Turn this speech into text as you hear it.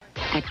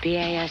At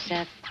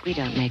BASF, we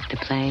don't make the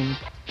plane.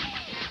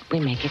 We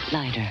make it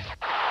lighter.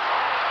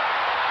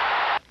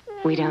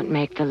 We don't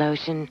make the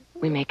lotion.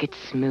 We make it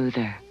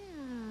smoother.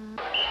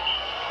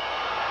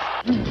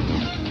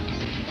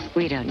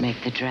 We don't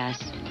make the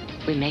dress.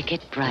 We make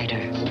it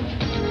brighter.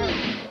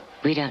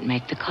 We don't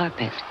make the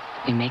carpet.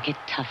 We make it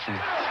tougher.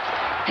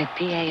 At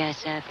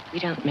BASF, we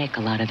don't make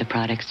a lot of the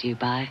products you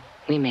buy.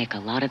 We make a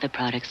lot of the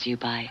products you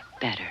buy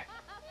better.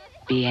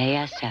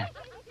 BASF,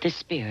 the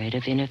spirit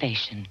of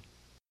innovation.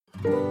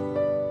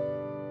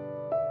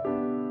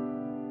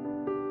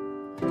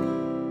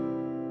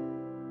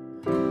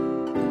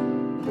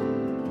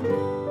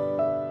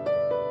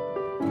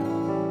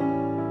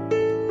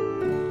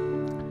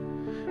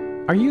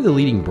 Are you the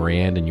leading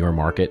brand in your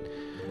market?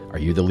 Are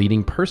you the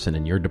leading person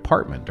in your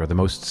department or the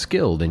most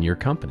skilled in your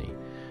company?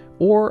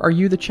 Or are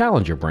you the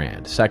challenger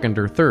brand, second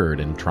or third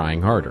and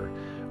trying harder?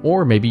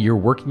 Or maybe you're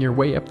working your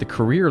way up the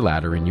career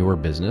ladder in your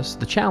business,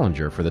 the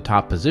challenger for the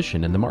top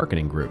position in the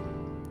marketing group.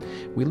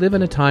 We live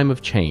in a time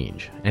of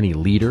change. Any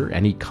leader,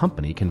 any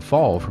company can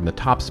fall from the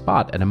top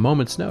spot at a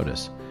moment's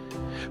notice.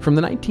 From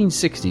the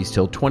 1960s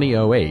till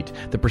 2008,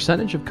 the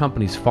percentage of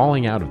companies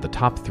falling out of the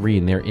top 3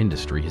 in their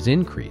industry has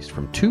increased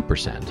from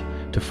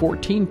 2% to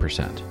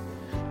 14%.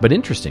 But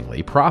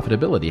interestingly,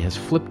 profitability has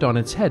flipped on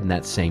its head in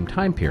that same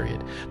time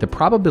period. The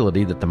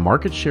probability that the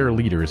market share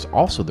leader is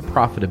also the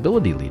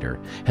profitability leader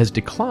has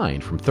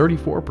declined from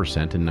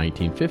 34% in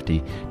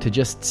 1950 to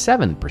just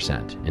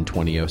 7% in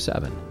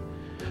 2007.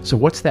 So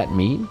what's that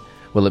mean?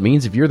 Well, it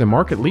means if you're the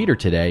market leader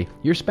today,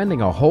 you're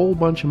spending a whole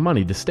bunch of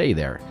money to stay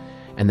there.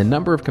 And the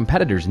number of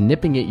competitors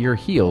nipping at your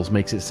heels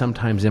makes it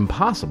sometimes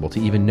impossible to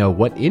even know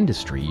what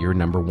industry you're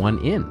number one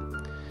in.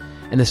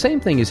 And the same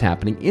thing is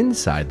happening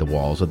inside the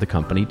walls of the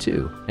company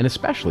too, and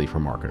especially for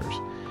marketers.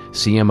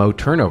 CMO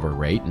turnover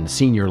rate and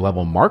senior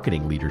level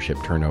marketing leadership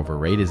turnover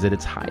rate is at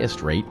its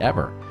highest rate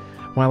ever.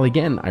 While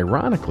again,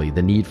 ironically,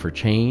 the need for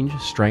change,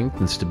 strength,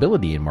 and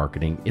stability in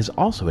marketing is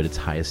also at its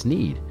highest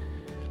need.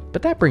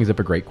 But that brings up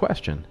a great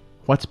question.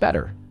 What's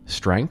better?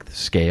 Strength,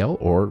 scale,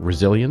 or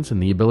resilience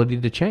and the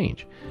ability to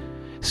change?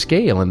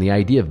 Scale and the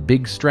idea of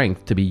big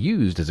strength to be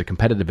used as a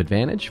competitive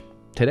advantage?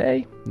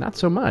 Today, not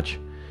so much.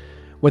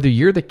 Whether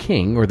you're the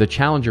king or the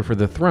challenger for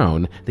the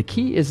throne, the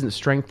key isn't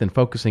strength and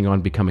focusing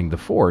on becoming the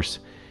force.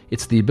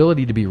 It's the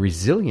ability to be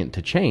resilient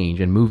to change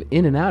and move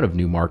in and out of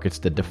new markets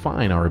that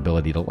define our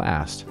ability to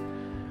last.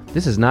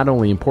 This is not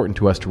only important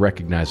to us to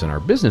recognize in our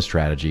business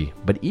strategy,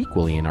 but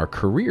equally in our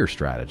career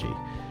strategy.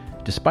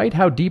 Despite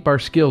how deep our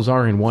skills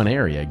are in one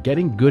area,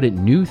 getting good at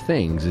new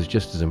things is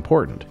just as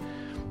important.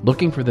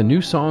 Looking for the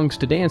new songs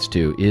to dance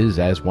to is,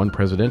 as one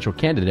presidential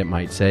candidate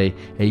might say,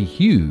 a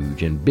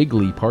huge and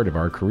bigly part of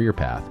our career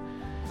path.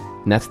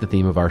 And that's the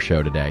theme of our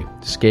show today.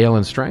 Scale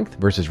and strength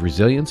versus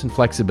resilience and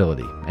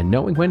flexibility, and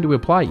knowing when to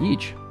apply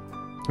each.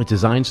 It's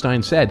as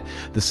Einstein said,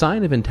 the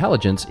sign of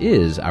intelligence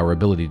is our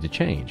ability to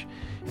change.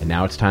 And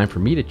now it's time for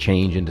me to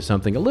change into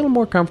something a little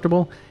more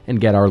comfortable and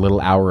get our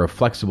little hour of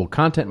flexible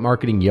content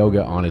marketing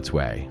yoga on its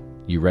way.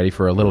 You ready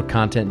for a little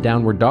content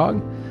downward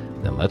dog?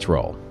 Then let's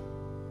roll.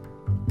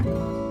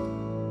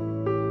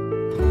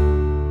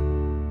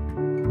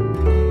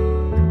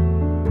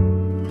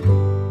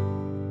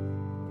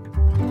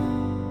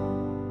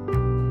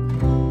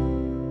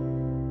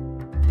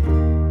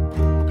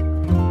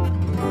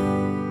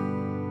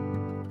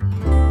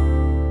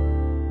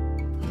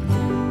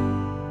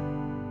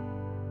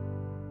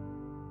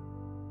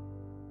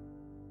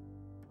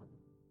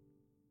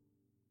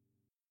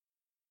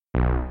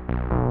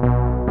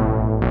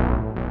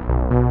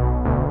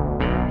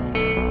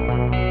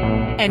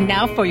 And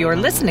now for your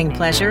listening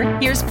pleasure,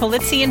 here's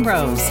Polizzi and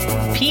Rose,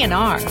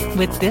 PNR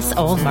with This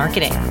Old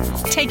Marketing.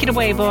 Take it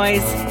away,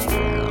 boys.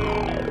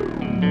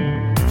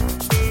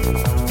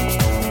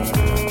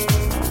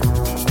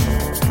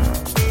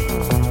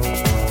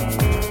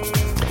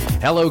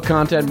 Hello,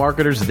 content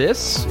marketers.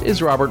 This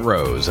is Robert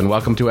Rose, and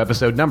welcome to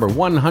episode number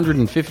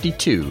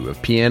 152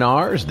 of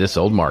PNR's This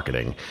Old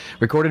Marketing,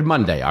 recorded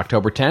Monday,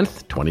 October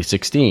 10th,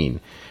 2016.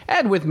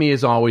 And with me,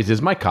 as always,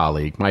 is my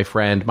colleague, my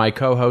friend, my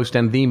co-host,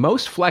 and the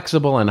most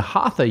flexible and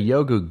hatha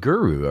yoga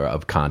guru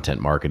of content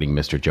marketing,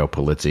 Mr. Joe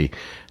Polizzi.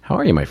 How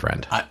are you, my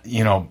friend?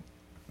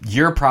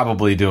 You're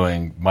probably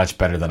doing much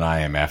better than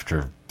I am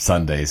after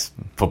Sunday's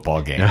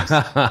football games.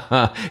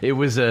 It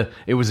was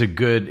a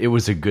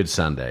good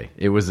Sunday.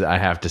 I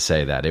have to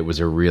say that. It was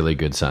a really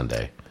good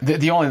Sunday.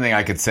 The only thing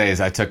I could say is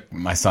I took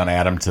my son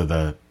Adam to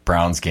the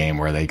Browns game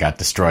where they got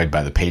destroyed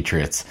by the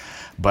Patriots.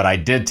 But I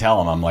did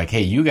tell him, I'm like,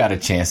 hey, you got a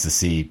chance to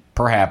see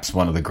perhaps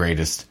one of the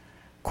greatest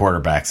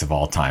quarterbacks of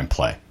all time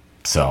play.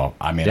 So,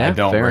 I mean, I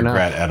don't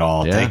regret at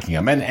all taking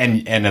him.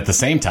 And at the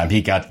same time,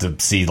 he got to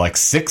see like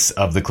 6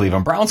 of the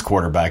Cleveland Browns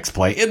quarterbacks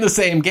play in the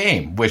same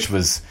game, which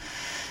was,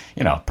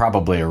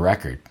 probably a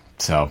record.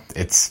 So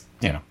it's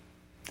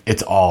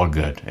all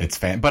good. It's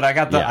But I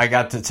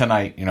got to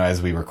tonight,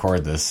 as we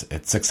record this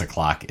at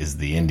 6:00 is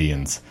the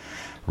Indians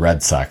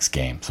Red Sox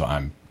game. So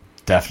I'm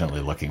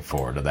definitely looking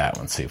forward to that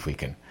one. See if we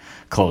can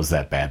close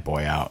that bad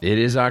boy out. It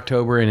is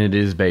October and it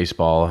is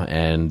baseball,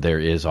 and there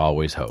is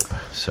always hope.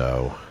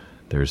 So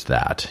there's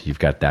that. You've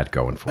got that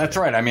going for you. That's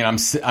right. I mean, I'm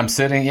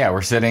sitting. Yeah,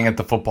 we're sitting at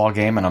the football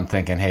game, and I'm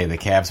thinking, hey, the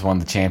Cavs won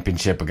the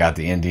championship. We got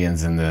the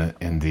Indians in the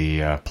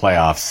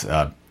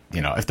playoffs.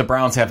 If the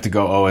Browns have to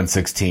go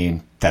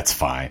 0-16, that's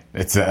fine.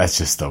 That's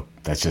just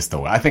the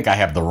way. I think I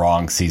have the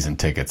wrong season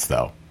tickets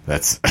though. I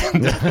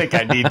think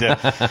I need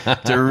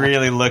to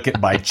really look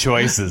at my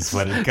choices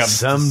when it comes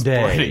to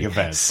sporting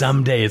events.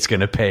 Someday it's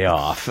going to pay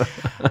off.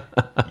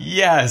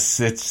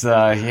 Yes, it's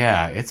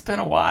been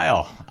a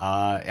while.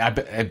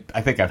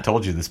 I think I've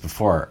told you this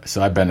before.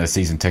 So I've been a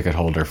season ticket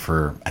holder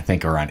for I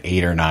think around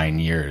 8 or 9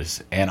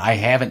 years, and I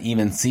haven't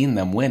even seen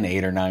them win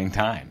 8 or 9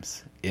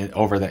 times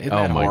over the.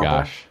 Oh my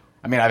gosh!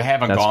 I mean, I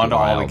haven't gone to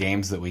all the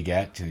games that we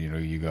get.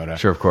 You go to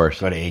sure, of course,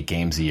 go to 8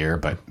 games a year,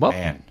 but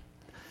man.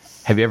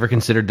 Have you ever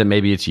considered that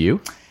maybe it's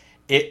you?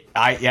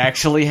 I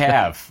actually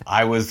have.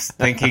 I was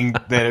thinking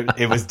that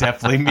it was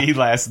definitely me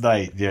last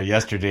night,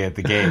 yesterday at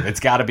the game. It's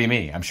got to be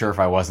me. I'm sure if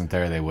I wasn't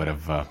there, they would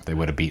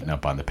have beaten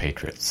up on the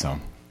Patriots. So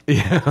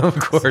yeah, of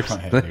course. So,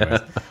 anyways.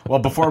 Well,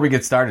 before we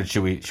get started,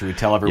 should we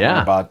tell everyone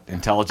about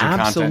Intelligent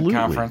Content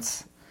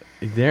Conference?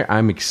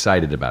 I'm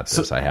excited about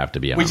this. So I have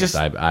to be honest.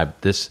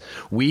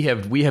 We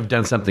have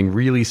done something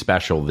really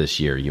special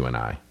this year. You and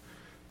I.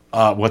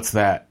 What's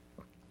that?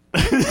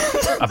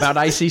 About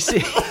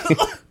ICC.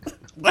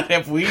 What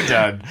have we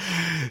done?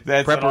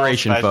 That's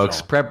preparation,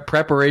 folks.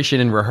 Preparation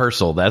and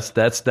rehearsal.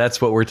 That's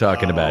what we're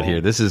talking about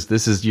here. This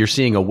is you're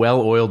seeing a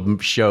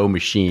well-oiled show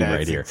machine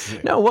right here.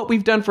 No, what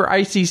we've done for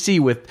ICC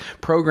with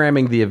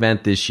programming the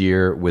event this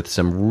year with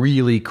some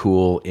really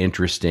cool,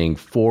 interesting,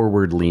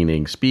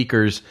 forward-leaning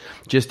speakers.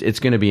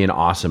 It's going to be an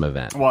awesome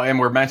event. Well, and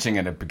we're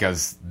mentioning it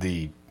because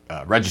the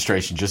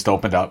registration just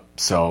opened up.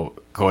 So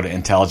go to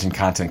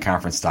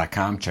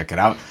intelligentcontentconference.com. Check it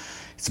out.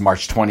 It's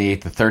March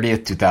 28th to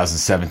 30th,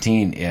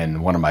 2017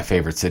 in one of my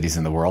favorite cities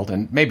in the world,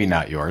 and maybe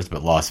not yours,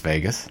 but Las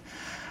Vegas.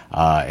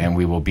 And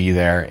we will be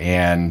there.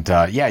 And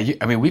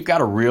we've got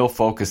a real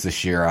focus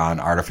this year on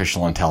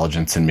artificial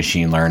intelligence and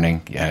machine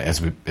learning. As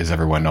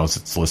everyone knows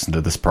that's listened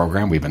to this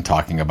program, we've been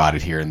talking about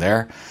it here and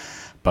there.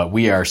 But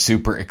we are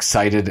super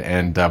excited,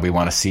 and we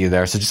want to see you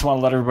there. So just want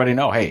to let everybody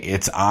know, hey,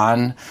 it's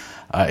on.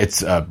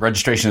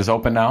 Registration is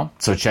open now,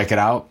 so check it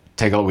out.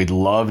 Take a look. We'd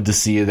love to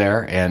see you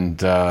there,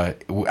 and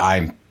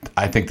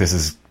I think this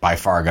is by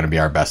far going to be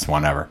our best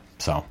one ever.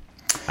 So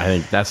I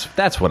think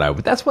that's what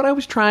I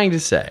was trying to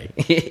say.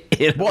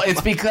 Well,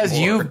 it's because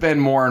you've been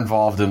more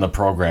involved in the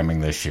programming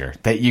this year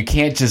that you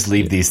can't just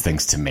leave these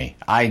things to me.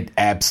 I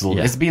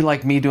absolutely. It'd be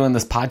like me doing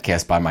this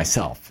podcast by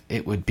myself.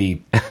 It would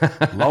be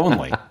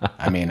lonely.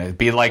 I mean, it'd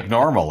be like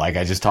normal. Like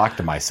I just talk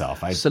to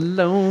myself. So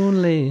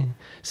lonely.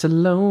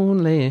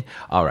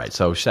 All right.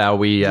 So shall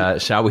we?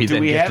 Do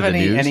we have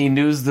any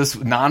news? This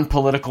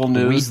non-political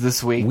news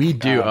this week? We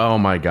do. Oh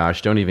my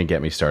gosh! Don't even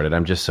get me started.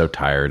 I'm just so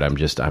tired. I'm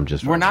just.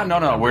 We're not.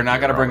 No. We're not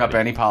going to bring up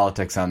any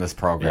politics on this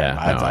program.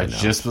 Yeah, I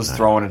just was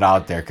throwing it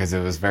out there because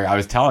it was I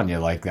was telling you,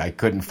 like I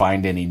couldn't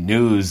find any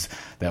news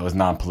that was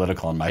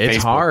non-political in my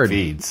Facebook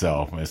feed.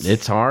 So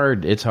it's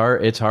hard. It's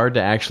hard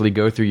to actually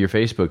go through your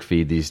Facebook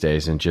feed these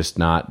days and just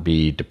not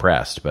be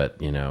depressed. But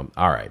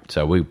all right.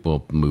 So we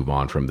will move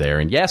on from there.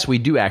 And yes, we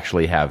do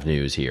actually have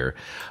news here.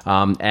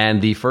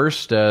 And the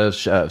first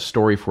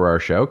story for our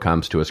show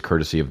comes to us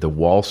courtesy of the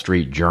Wall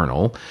Street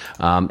Journal,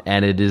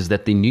 and it is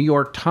that the New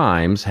York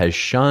Times has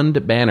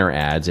shunned banner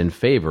ads in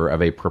favor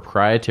of a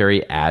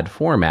proprietary ad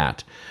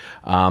format.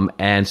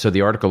 And so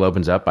the article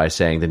opens up by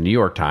saying the New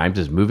York Times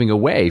is moving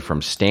away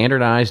from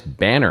standardized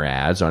banner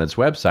ads on its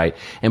website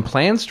and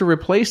plans to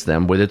replace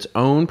them with its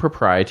own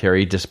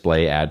proprietary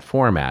display ad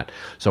format.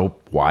 So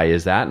why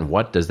is that, and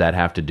what does that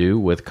have to do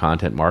with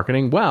content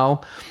marketing?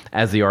 Well,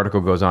 as the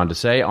article goes on to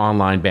say,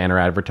 online banner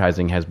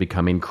advertising has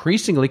become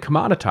increasingly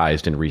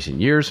commoditized in recent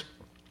years,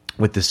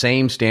 with the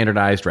same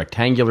standardized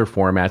rectangular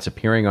formats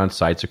appearing on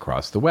sites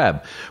across the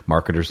web.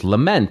 Marketers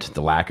lament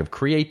the lack of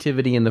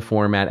creativity in the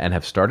format and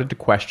have started to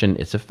question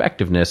its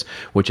effectiveness,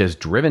 which has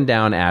driven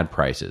down ad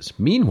prices.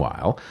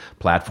 Meanwhile,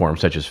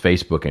 platforms such as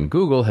Facebook and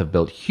Google have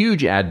built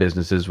huge ad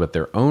businesses with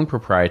their own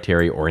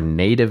proprietary or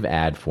native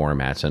ad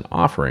formats and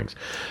offerings.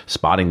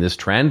 Spotting this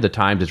trend, the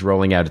Times is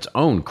rolling out its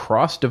own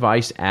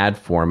cross-device ad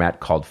format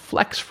called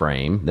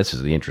FlexFrame. This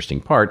is the interesting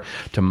part,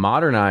 to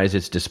modernize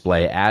its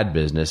display ad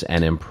business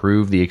and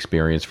improve the experience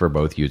for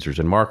both users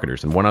and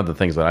marketers. And one of the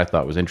things that I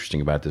thought was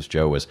interesting about this,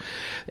 Joe, was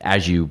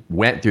as you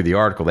went through the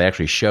article, they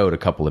actually showed a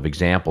couple of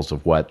examples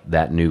of what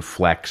that new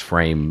flex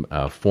frame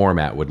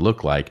format would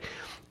look like.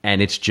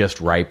 And it's just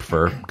ripe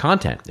for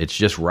content. It's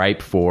just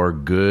ripe for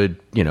good,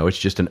 it's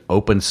just an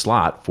open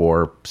slot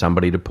for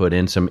somebody to put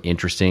in some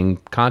interesting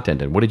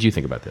content. And what did you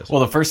think about this?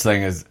 Well, the first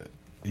thing is,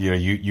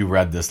 you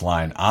read this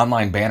line.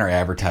 Online banner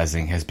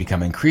advertising has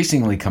become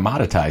increasingly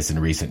commoditized in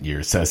recent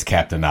years, says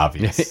Captain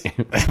Obvious.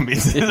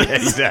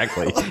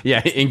 Exactly.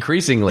 Yeah,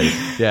 increasingly.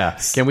 Yeah.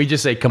 Can we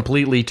just say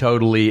completely,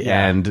 totally,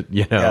 and,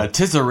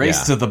 tis a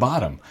race to the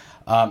bottom.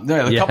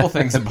 There are a couple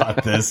things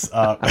about this.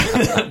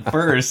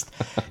 First,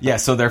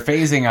 so they're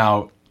phasing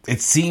out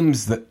it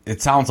sounds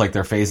like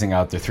they're phasing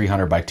out their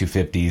 300 by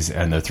 250s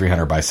and their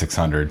 300 by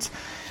 600s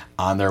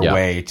on their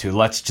way to,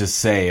 let's just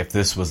say, if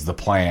this was the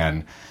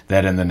plan,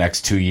 that in the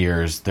next 2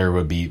 years there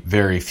would be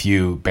very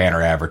few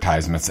banner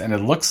advertisements. And it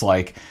looks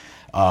like,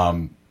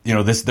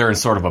 they're in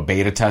sort of a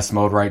beta test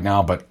mode right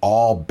now, but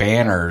all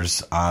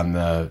banners on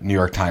the New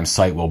York Times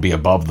site will be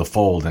above the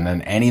fold, and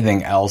then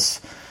anything else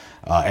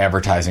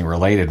advertising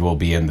related will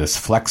be in this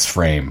flex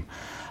frame.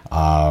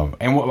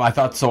 And what I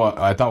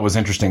thought was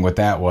interesting with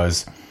that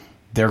was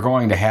they're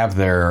going to have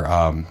their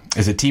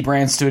is it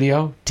T-Brand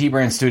Studio?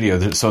 T-Brand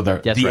Studio. So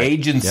the right.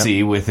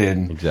 agency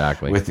within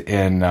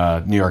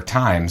New York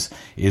Times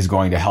is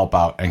going to help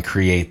out and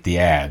create the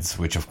ads,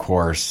 which of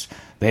course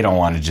they don't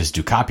want to just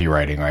do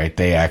copywriting, right?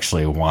 They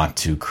actually want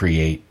to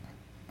create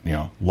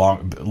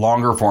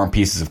longer form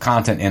pieces of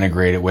content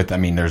integrated with. I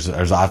mean, there's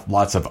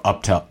lots of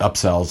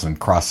upsells and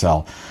cross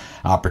sell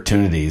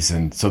opportunities,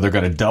 and so they're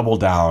going to double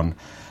down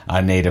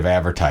on native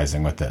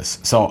advertising with this.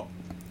 So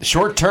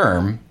short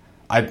term,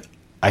 I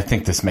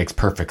think this makes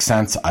perfect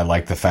sense. I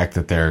like the fact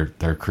that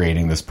they're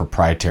creating this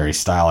proprietary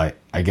style.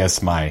 I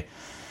guess my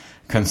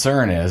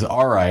concern is,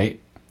 all right,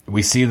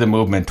 we see the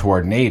movement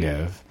toward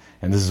native,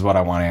 and this is what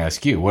I want to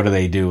ask you. What do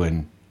they do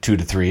in 2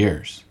 to 3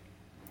 years?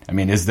 I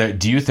mean,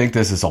 do you think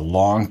this is a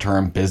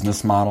long-term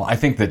business model? I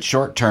think that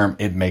short-term,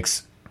 it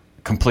makes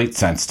complete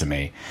sense to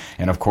me.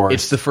 And of course,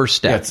 it's the first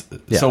step.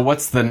 So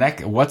what's the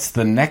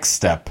next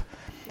step?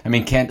 I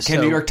mean, can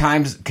New York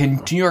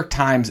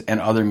Times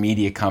and other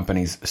media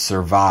companies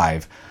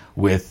survive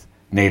with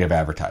native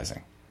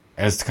advertising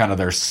as kind of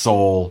their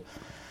sole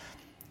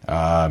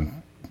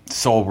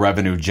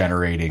revenue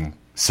generating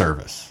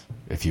service,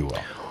 if you will?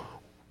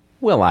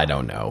 Well, I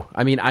don't know.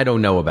 I mean, I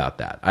don't know about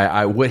that.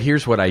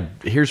 Here's what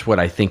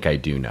I think I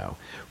do know,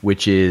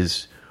 which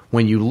is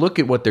when you look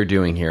at what they're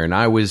doing here, and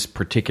I was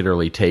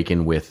particularly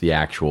taken with the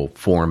actual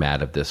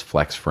format of this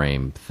flex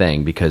frame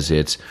thing, because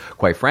it's,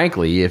 quite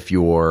frankly, if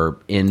you're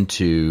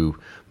into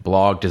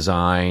blog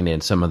design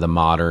and some of the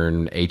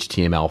modern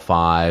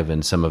HTML5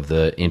 and some of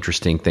the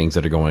interesting things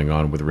that are going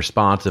on with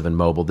responsive and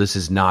mobile, this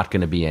is not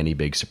going to be any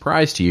big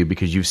surprise to you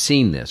because you've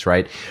seen this,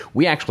 right?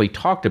 We actually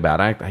talked about,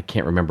 I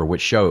can't remember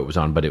which show it was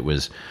on, but it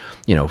was,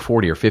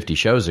 40 or 50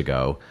 shows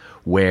ago,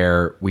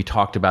 where we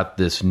talked about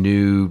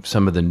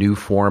some of the new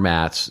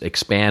formats,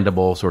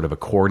 expandable, sort of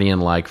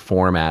accordion-like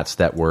formats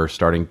that we're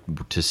starting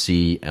to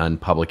see on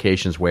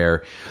publications,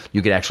 where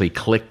you could actually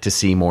click to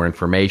see more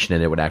information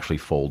and it would actually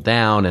fold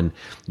down, and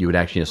you would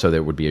actually, so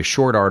there would be a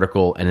short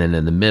article, and then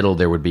in the middle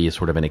there would be a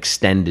sort of an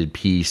extended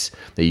piece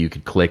that you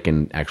could click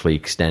and actually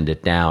extend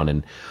it down.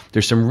 And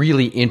there's some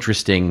really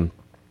interesting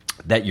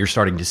that you're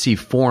starting to see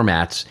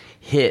formats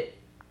hit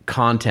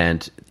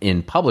content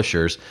in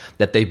publishers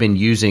that they've been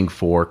using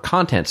for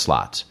content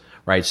slots,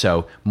 right?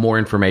 So more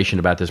information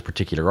about this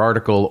particular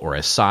article or a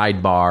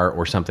sidebar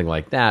or something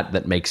like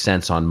that makes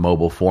sense on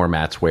mobile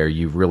formats where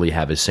you really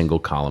have a single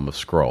column of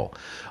scroll.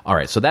 All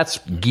right, so that's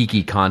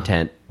geeky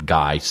content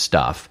guy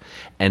stuff.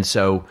 And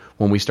so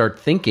when we start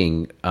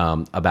thinking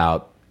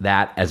about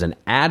that as an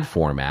ad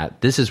format,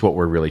 this is what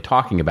we're really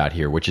talking about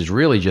here, which is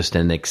really just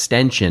an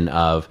extension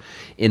of,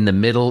 in the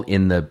middle,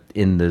 in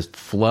the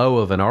flow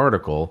of an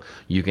article,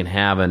 you can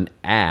have an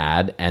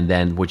ad, and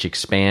then which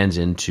expands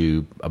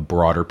into a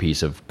broader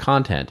piece of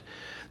content.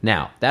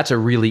 Now, that's a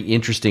really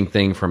interesting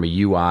thing from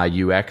a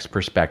UI UX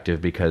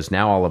perspective, because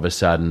now all of a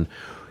sudden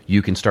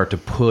you can start to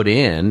put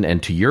in,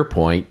 and to your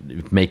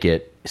point, make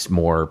it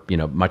more,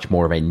 much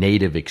more of a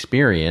native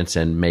experience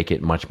and make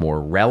it much more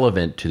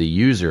relevant to the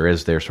user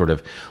as they're sort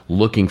of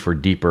looking for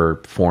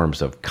deeper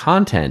forms of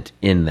content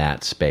in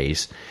that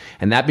space.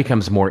 And that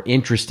becomes more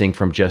interesting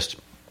from just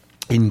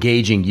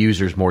engaging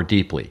users more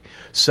deeply.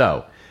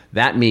 So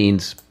that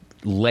means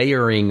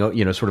layering,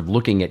 sort of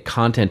looking at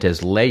content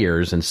as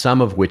layers, and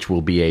some of which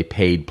will be a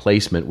paid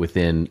placement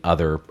within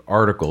other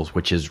articles,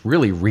 which is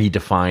really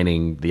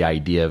redefining the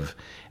idea of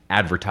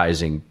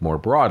advertising more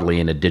broadly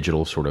in a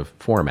digital sort of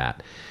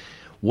format.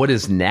 What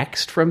is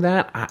next from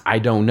that? I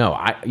don't know.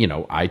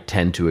 I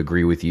tend to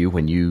agree with you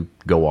when you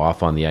go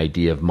off on the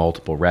idea of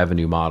multiple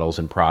revenue models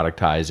and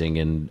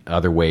productizing and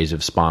other ways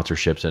of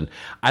sponsorships. And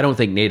I don't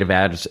think native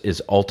ads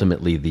is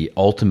ultimately the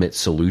ultimate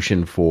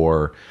solution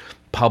for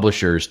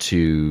publishers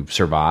to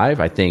survive.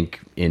 I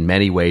think in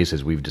many ways,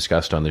 as we've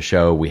discussed on the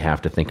show, we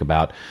have to think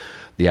about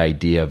the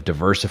idea of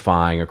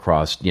diversifying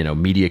across,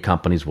 media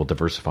companies will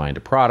diversify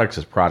into products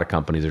as product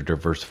companies are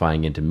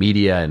diversifying into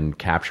media, and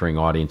capturing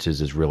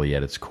audiences is really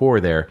at its core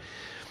there.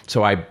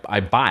 So I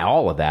buy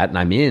all of that, and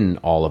I'm in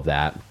all of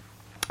that.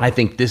 I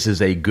think this is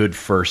a good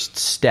first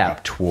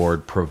step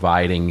toward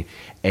providing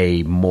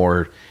a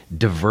more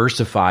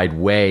diversified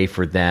way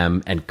for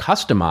them, and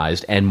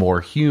customized and more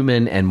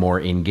human and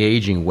more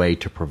engaging way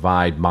to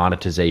provide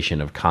monetization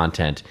of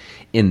content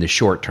in the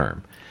short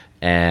term.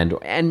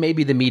 And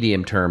maybe the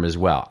medium term as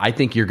well. I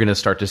think you're going to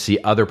start to see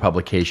other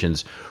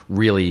publications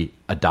really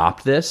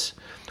adopt this.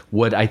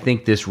 What I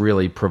think this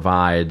really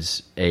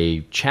provides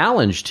a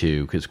challenge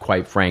to, because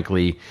quite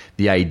frankly,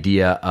 the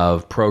idea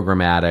of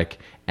programmatic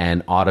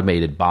and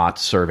automated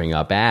bots serving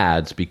up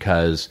ads,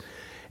 because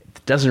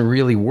it doesn't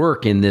really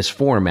work in this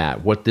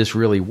format. What this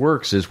really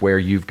works is where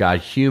you've got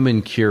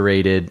human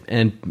curated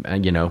and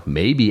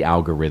maybe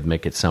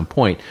algorithmic at some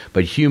point,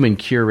 but human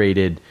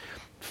curated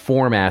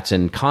formats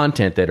and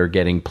content that are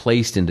getting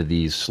placed into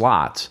these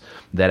slots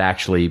that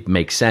actually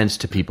make sense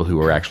to people who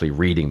are actually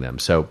reading them.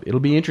 So it'll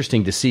be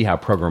interesting to see how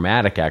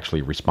programmatic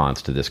actually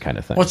responds to this kind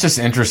of thing. What's just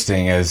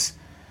interesting is,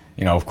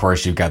 of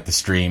course, you've got the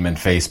stream and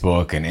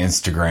Facebook and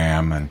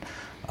Instagram, and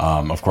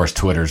of course,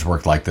 Twitter's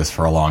worked like this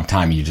for a long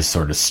time. You just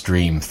sort of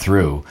stream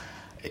through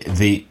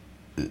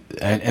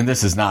and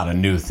this is not a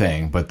new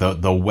thing, but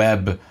the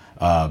web,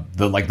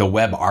 the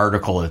web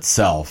article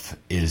itself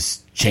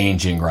is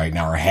changing right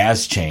now, or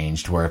has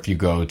changed, where if you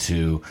go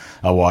to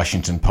a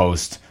Washington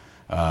Post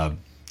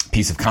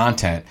piece of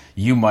content,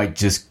 you might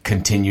just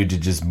continue to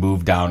just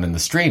move down in the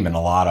stream and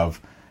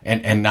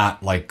and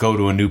not like go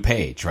to a new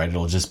page, right?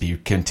 It'll just be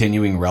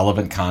continuing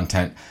relevant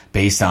content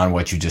based on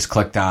what you just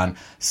clicked on.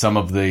 Some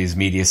of these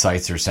media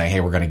sites are saying, hey,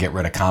 we're going to get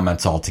rid of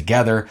comments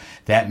altogether.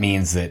 That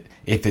means that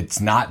if it's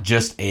not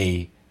just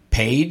a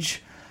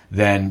page,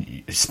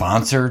 then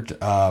sponsored,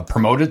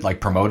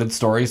 promoted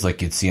stories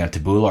like you'd see on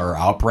Taboola or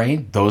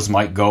Outbrain, those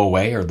might go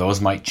away, or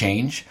those might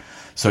change.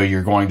 So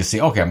you're going to see,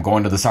 okay, I'm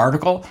going to this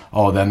article.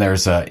 Oh, then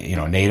there's a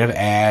native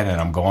ad,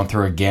 and I'm going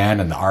through again,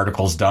 and the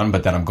article's done.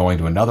 But then I'm going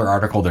to another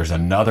article. There's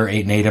another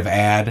native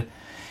ad,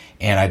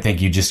 and I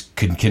think you just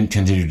can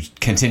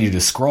continue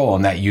to scroll,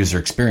 and that user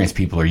experience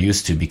people are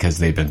used to because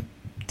they've been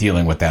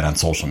dealing with that on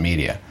social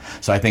media.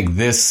 So I think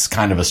this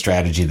kind of a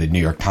strategy that New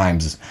York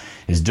Times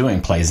is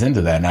doing plays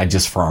into that.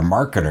 And for a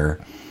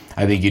marketer,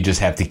 I think you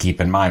just have to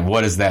keep in mind,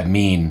 what does that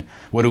mean?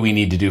 What do we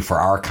need to do for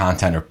our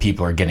content, or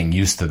people are getting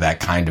used to that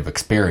kind of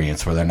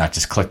experience where they're not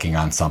just clicking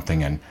on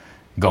something and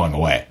going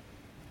away?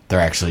 They're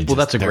actually just... Well,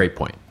 that's a great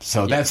point.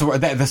 So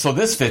so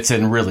this fits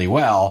in really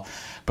well.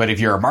 But if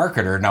you're a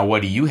marketer, now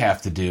what do you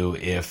have to do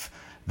if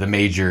the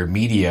major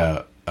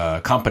media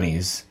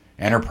companies,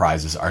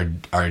 enterprises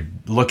are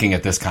looking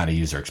at this kind of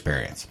user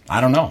experience?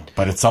 I don't know,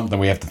 but it's something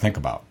we have to think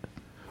about.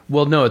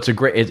 Well, no, it's a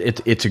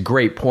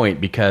great point,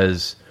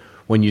 because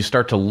when you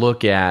start to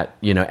look at,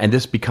 and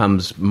this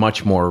becomes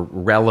much more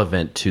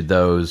relevant to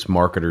those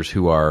marketers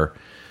who are,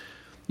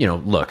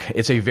 look,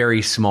 it's a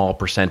very small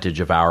percentage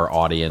of our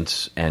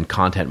audience and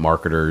content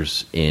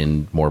marketers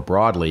more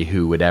broadly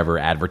who would ever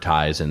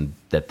advertise, and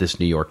that this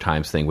New York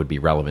Times thing would be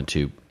relevant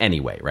to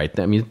anyway, right?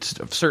 I mean, it's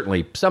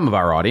certainly some of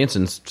our audience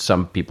and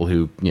some people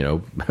who,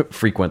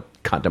 frequent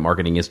Content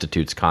Marketing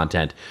Institute's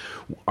content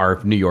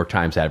are New York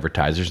Times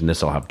advertisers, and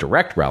this will have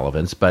direct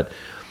relevance. But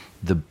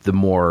the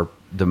more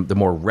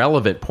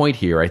relevant point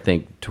here, I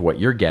think, to what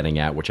you're getting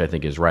at, which I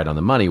think is right on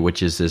the money,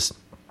 which is this: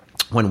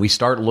 when we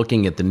start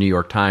looking at the New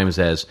York Times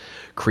as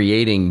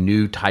creating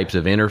new types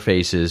of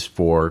interfaces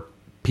for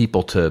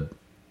people to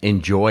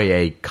enjoy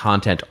a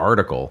content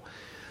article,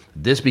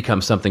 this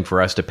becomes something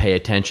for us to pay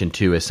attention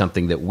to as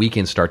something that we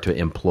can start to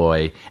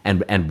employ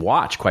and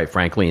watch, quite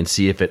frankly, and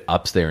see if it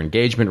ups their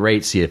engagement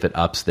rate, see if it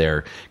ups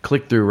their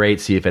click-through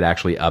rate, see if it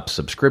actually ups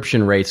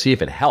subscription rate, see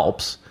if it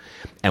helps.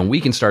 And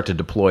we can start to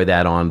deploy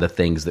that on the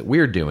things that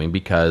we're doing,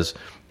 because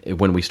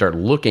when we start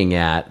looking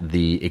at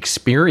the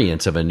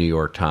experience of a New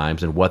York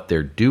Times and what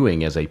they're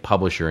doing as a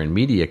publisher and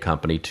media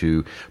company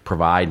to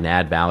provide and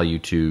add value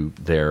to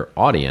their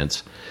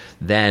audience,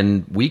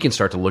 then we can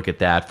start to look at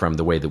that from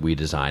the way that we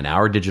design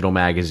our digital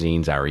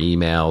magazines, our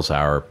emails,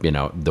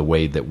 the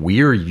way that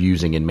we're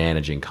using and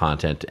managing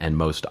content and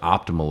most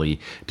optimally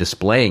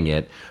displaying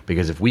it.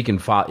 Because if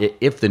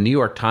the New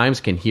York Times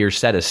can here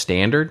set a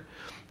standard,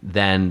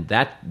 then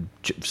that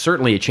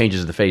certainly it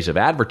changes the face of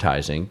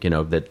advertising,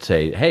 that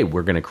say, hey,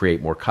 we're going to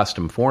create more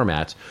custom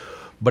formats,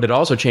 but it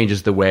also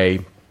changes the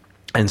way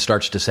and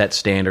starts to set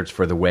standards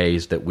for the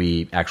ways that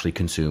we actually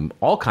consume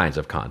all kinds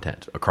of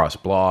content across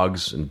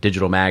blogs and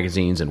digital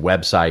magazines and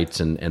websites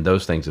and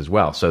those things as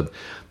well. So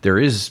there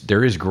is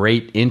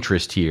great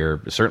interest here.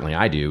 Certainly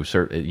I do,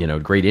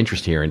 great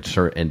interest here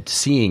in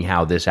seeing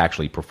how this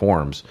actually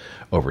performs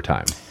over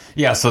time.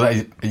 Yeah, so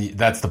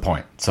that's the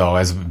point.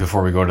 So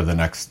before we go to the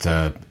next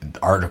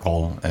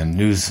article and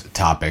news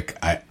topic,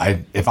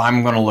 if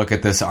I'm going to look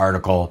at this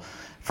article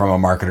from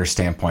a marketer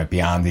standpoint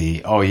beyond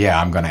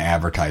I'm going to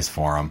advertise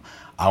for them,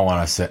 I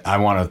want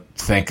to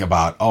think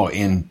about,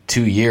 in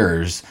 2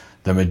 years,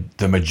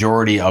 the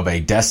majority of a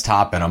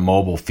desktop and a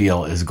mobile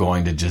feel is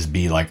going to just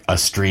be like a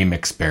stream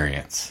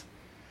experience.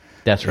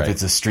 That's right. If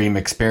it's a stream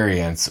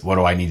experience, what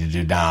do I need to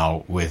do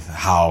now with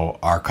how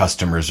our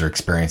customers are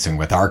experiencing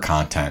with our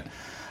content?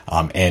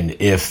 And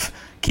if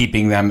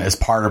keeping them as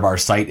part of our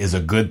site is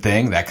a good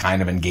thing, that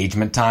kind of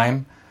engagement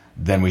time,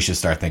 then we should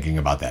start thinking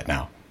about that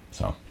now.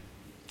 So,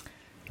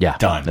 yeah,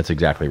 done. That's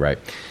exactly right.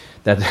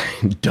 That's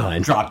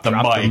done. Drop the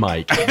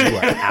mic. You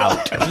are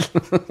out.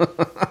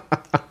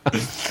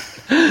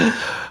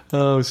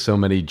 Oh, so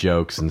many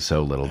jokes and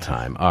so little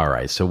time. All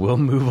right, so we'll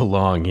move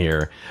along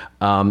here.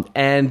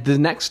 And the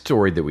next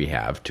story that we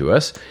have to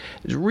us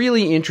is a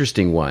really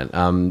interesting one.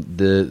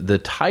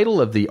 The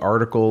title of the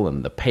article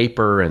and the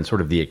paper and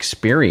sort of the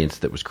experience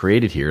that was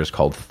created here is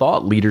called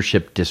Thought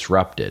Leadership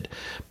Disrupted.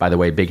 By the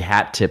way, big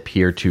hat tip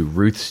here to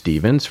Ruth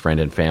Stevens, friend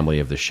and family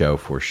of the show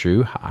for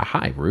sure.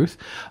 Hi, Ruth.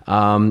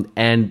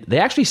 And they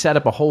actually set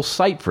up a whole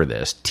site for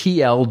this,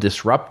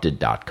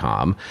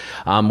 tldisrupted.com,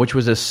 which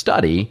was a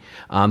study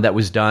that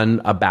was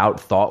done about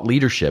thought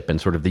leadership and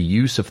sort of the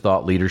use of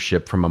thought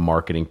leadership from a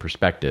marketing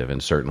perspective.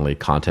 And certainly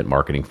content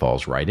marketing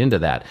falls right into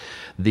that.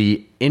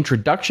 The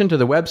introduction to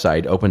the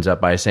website opens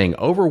up by saying,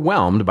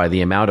 overwhelmed by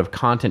the amount of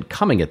content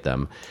coming at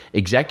them,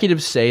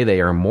 executives say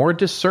they are more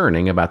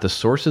discerning about the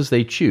sources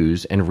they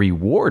choose and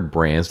reward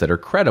brands that are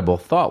credible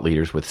thought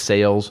leaders with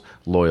sales,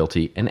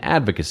 loyalty, and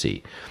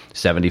advocacy.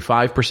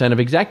 75% of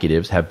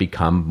executives have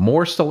become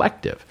more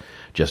selective.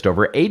 Just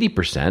over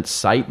 80%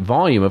 cite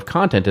volume of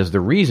content as the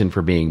reason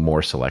for being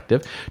more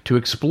selective. To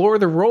explore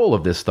the role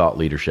of this thought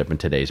leadership in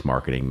today's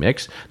marketing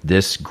mix,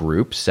 this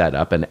group set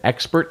up an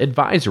expert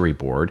advisory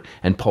board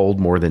and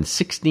polled more than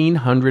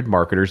 1,600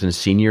 marketers and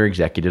senior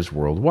executives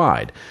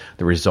worldwide.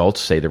 The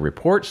results, say the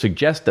report,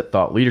 suggest that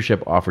thought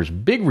leadership offers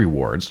big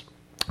rewards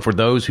for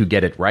those who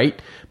get it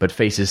right, but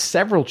faces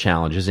several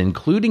challenges,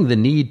 including the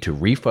need to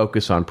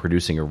refocus on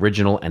producing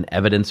original and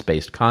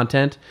evidence-based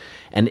content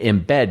and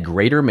embed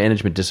greater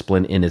management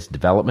discipline in its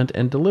development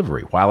and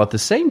delivery, while at the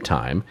same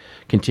time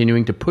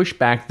continuing to push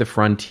back the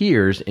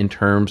frontiers in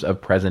terms of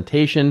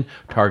presentation,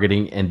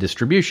 targeting, and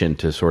distribution,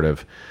 to sort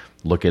of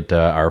look at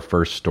our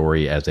first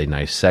story as a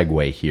nice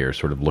segue here,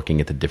 sort of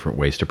looking at the different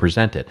ways to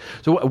present it.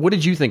 So what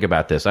did you think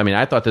about this? I mean,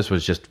 I thought this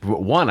was just,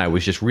 one, I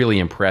was just really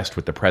impressed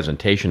with the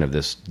presentation of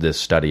this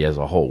study as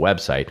a whole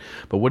website.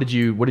 But what did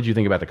you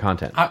think about the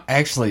content?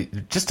 Actually,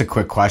 just a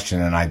quick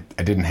question, and I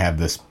didn't have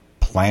this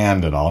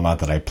planned at all, not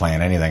that I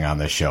plan anything on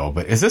this show,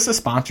 but is this a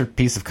sponsored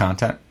piece of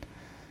content?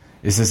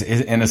 Is this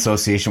in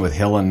association with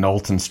Hill and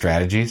Knowlton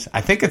Strategies?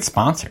 I think it's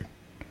sponsored.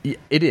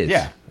 It is.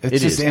 Yeah.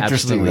 It's just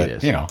interesting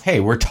that, hey,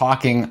 we're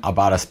talking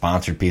about a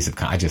sponsored piece of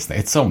content. I just think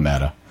it's so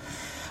meta.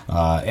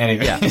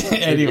 Anyway. Yeah.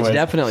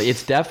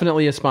 It's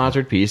definitely a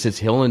sponsored piece. It's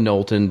Hill and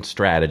Knowlton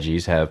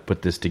Strategies have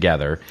put this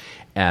together.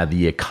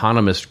 The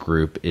Economist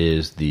Group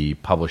is the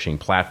publishing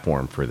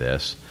platform for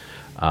this.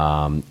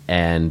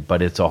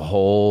 But it's a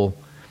whole,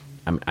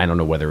 I don't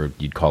know whether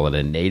you'd call it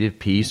a native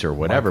piece or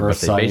whatever, but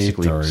they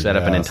basically set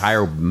up an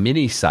entire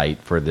mini site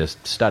for this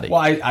study.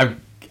 Well,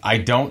 I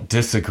don't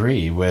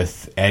disagree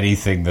with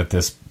anything that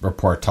this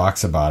report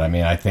talks about. I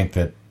mean, I think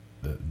that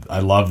I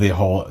love the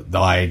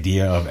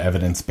idea of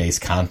evidence-based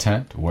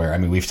content, where, I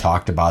mean, we've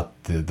talked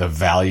about the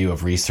value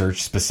of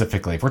research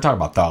specifically. If we're talking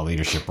about thought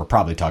leadership, we're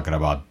probably talking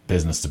about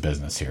business to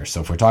business here. So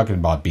if we're talking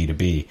about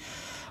B2B,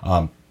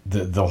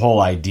 the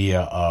whole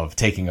idea of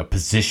taking a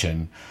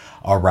position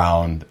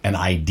around an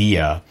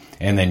idea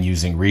and then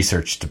using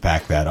research to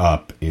back that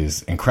up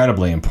is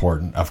incredibly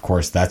important. Of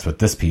course, that's what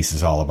this piece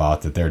is all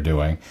about that they're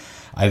doing.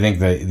 I think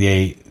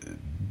the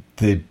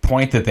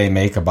point that they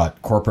make about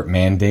corporate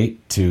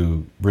mandate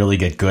to really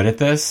get good at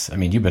this, I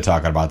mean, you've been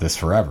talking about this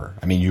forever.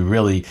 I mean,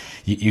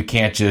 you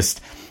can't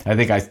just, I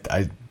think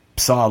I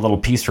saw a little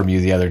piece from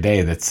you the other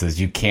day that says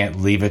you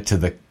can't leave it to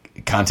the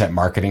content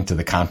marketing, to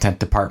the content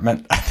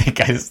department. I think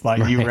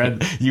you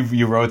read,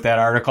 you wrote that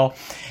article.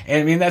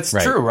 And I mean, that's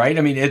true, right?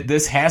 I mean,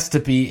 this has to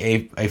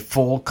be a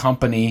full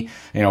company.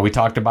 We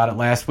talked about it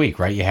last week,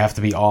 right? You have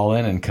to be all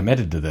in and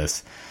committed to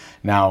this.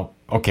 Now,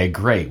 okay,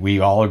 great.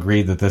 We all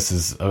agree that this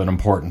is an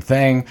important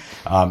thing.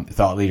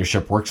 Thought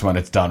leadership works when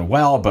it's done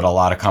well, but a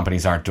lot of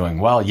companies aren't doing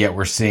well. Yet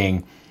we're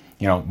seeing,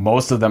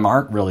 most of them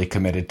aren't really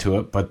committed to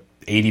it, but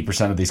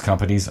 80% of these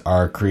companies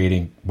are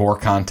creating more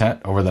content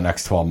over the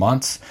next 12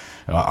 months.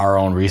 Our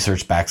own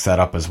research backs that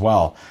up as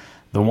well.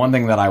 The one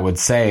thing that I would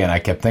say, and I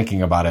kept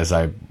thinking about as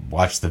I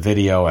watched the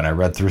video and I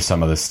read through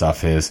some of this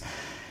stuff, is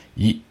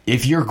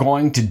if you're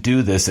going to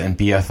do this and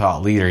be a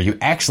thought leader, you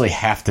actually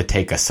have to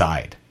take a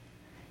side.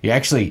 You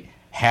actually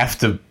have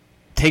to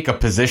take a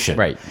position.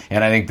 Right.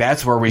 And I think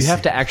that's where you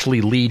have to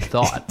actually lead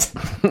thought.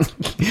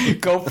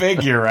 Go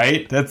figure,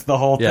 right? That's the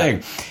whole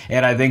thing.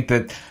 And I think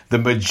that the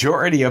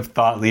majority of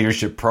thought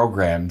leadership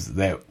programs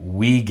that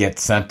we get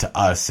sent to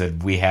us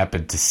and we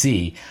happen to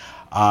see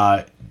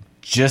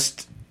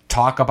just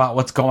talk about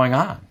what's going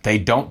on.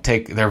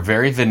 They're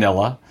very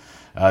vanilla.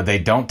 They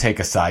don't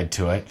take a side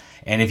to it.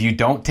 And if you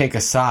don't take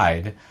a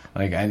side,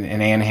 and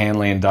Ann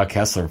Hanley and Doug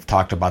Kessler have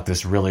talked about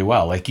this really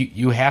well. Like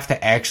you have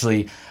to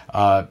actually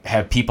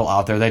have people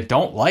out there that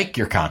don't like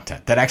your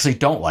content, that actually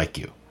don't like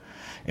you,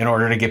 in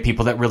order to get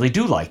people that really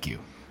do like you.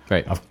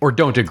 Right. Or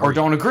don't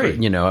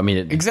agree.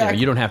 Exactly.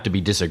 You don't have to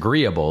be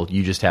disagreeable.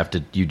 You just have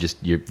to,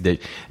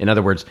 in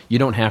other words, you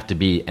don't have to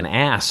be an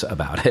ass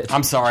about it.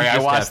 I'm sorry. I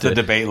watched the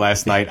debate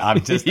last night. I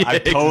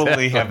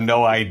totally have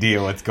no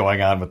idea what's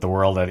going on with the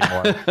world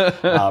anymore.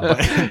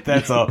 But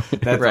that's a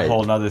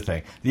whole nother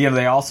thing.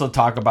 They also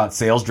talk about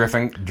sales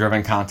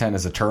driven content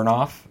as a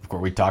turnoff. Of Of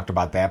course, we talked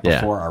about that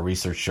before. Our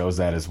research shows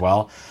that as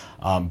well.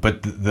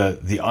 But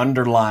the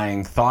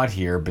underlying thought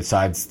here,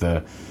 besides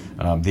the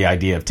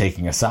idea of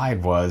taking a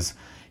side, was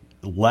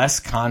less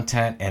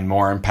content and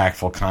more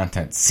impactful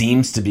content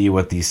seems to be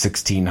what these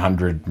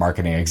 1,600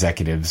 marketing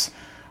executives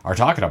are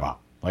talking about.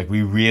 Like,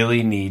 we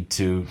really need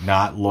to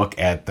not look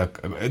at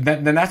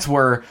then that's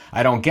where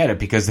I don't get it,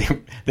 because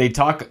they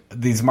talk,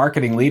 these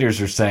marketing leaders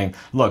are saying,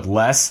 look,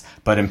 less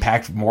but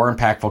more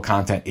impactful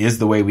content is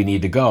the way we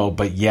need to go.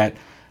 But yet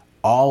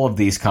all of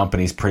these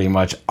companies pretty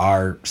much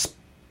are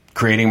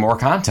creating more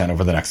content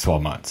over the next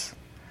 12 months.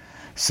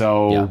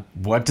 So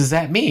what does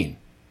that mean?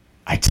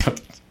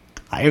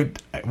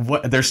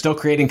 They're still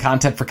creating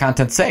content for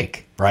content's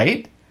sake,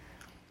 right?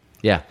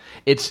 Yeah.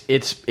 It's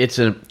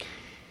a,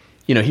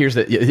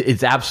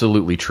 it's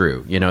absolutely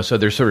true. So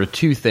there's sort of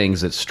two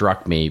things that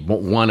struck me.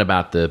 One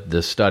about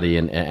the study,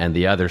 and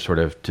the other sort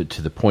of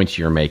to the points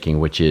you're making,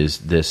 which is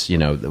this,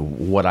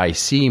 what I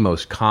see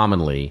most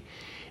commonly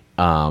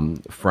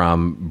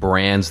from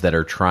brands that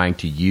are trying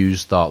to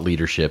use thought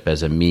leadership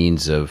as a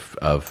means of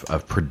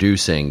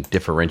producing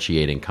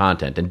differentiating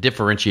content. And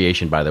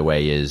differentiation, by the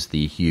way, is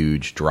the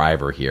huge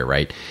driver here,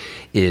 right?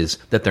 Is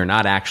that they're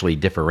not actually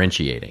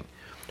differentiating.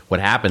 What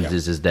happens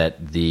is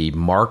that the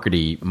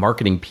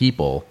marketing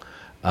people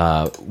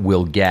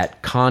will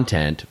get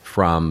content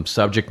from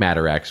subject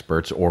matter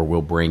experts, or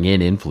will bring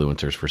in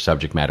influencers for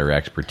subject matter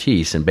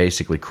expertise, and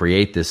basically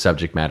create this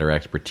subject matter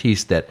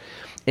expertise that,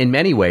 in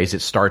many ways,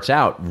 it starts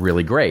out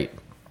really great.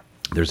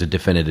 There's a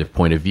definitive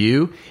point of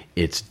view.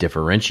 It's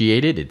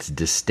differentiated. It's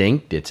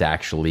distinct. It's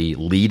actually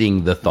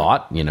leading the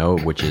thought,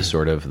 which is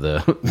sort of the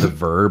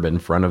verb in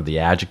front of the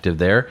adjective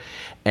there.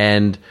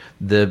 And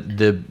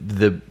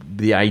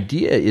the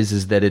idea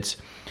is that it's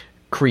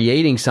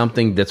creating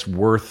something that's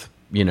worth,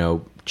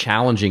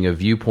 challenging a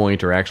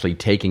viewpoint or actually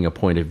taking a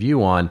point of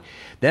view on.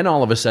 Then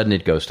all of a sudden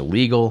it goes to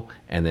legal,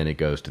 and then it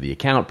goes to the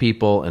account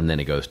people, and then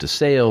it goes to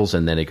sales,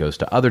 and then it goes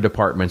to other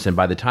departments. And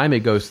by the time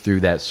it goes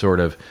through that sort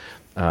of,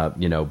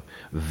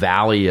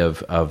 valley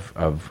of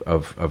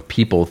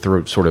people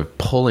through sort of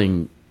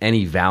pulling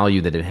any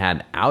value that it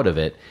had out of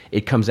it,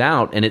 it comes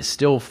out and it's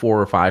still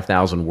 4,000 or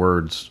 5,000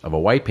 words of a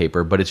white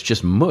paper, but it's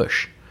just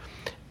mush.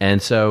 And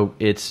so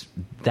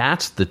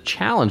that's the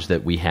challenge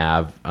that we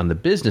have on the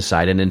business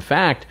side. And in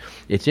fact,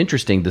 it's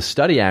interesting. The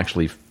study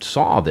actually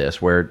saw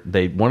this, where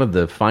one of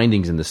the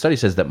findings in the study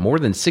says that more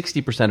than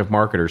 60% of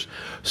marketers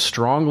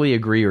strongly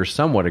agree or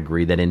somewhat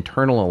agree that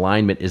internal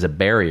alignment is a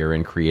barrier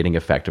in creating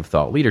effective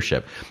thought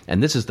leadership.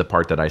 And this is the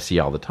part that I see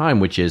all the time,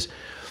 which is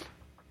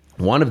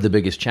one of the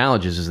biggest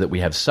challenges is that we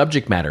have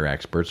subject matter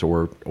experts,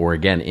 or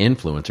again,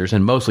 influencers,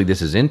 and mostly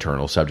this is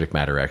internal subject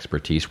matter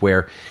expertise,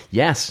 where,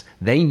 yes,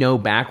 they know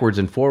backwards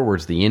and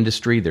forwards the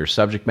industry, they're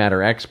subject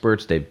matter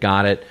experts, they've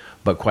got it,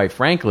 but quite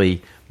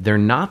frankly, they're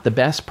not the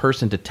best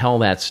person to tell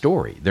that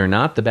story. They're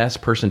not the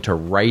best person to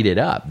write it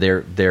up.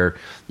 They're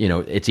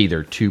it's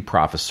either too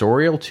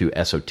professorial, too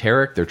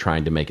esoteric. They're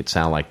trying to make it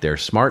sound like they're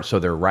smart, so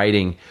they're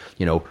writing,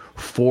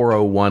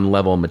 401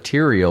 level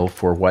material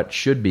for what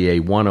should be a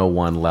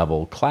 101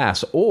 level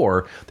class,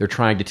 or they're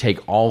trying to take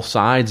all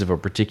sides of a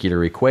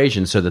particular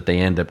equation so that they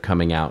end up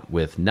coming out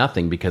with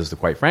nothing, because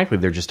quite frankly,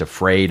 they're just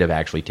afraid of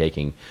actually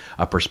taking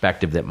a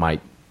perspective that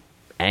might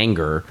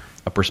anger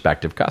a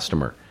prospective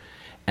customer.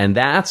 And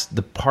that's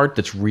the part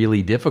that's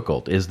really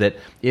difficult, is that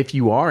if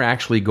you are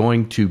actually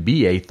going to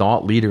be a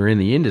thought leader in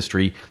the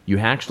industry, you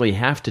actually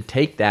have to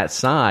take that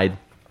side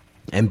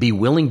and be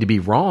willing to be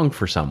wrong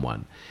for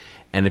someone.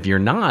 And if you're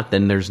not,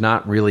 then there's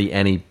not really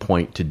any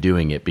point to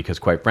doing it, because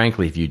quite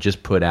frankly, if you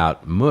just put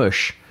out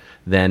mush,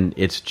 then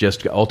it's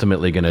just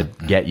ultimately going to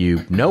get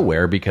you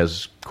nowhere,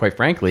 because quite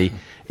frankly,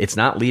 it's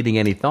not leading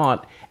any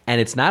thought. And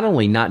it's not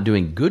only not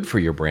doing good for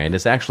your brand,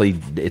 it's actually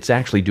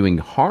doing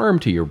harm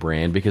to your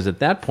brand, because at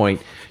that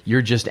point,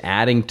 you're just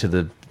adding to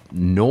the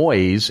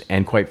noise.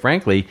 And quite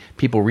frankly,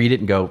 people read it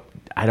and go,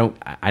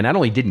 I not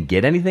only didn't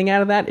get anything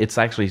out of that, it's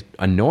actually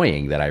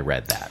annoying that I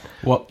read that.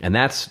 Well, and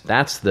that's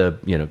the,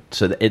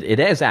 so it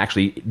is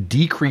actually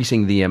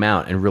decreasing the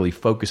amount and really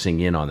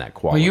focusing in on that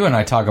quality. Well, you and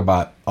I talk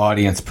about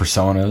audience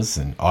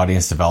personas and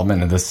audience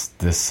development, and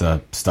this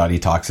study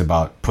talks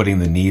about putting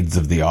the needs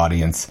of the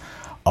audience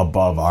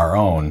above our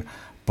own.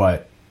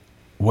 But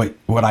what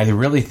I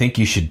really think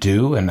you should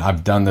do, and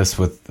I've done this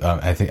with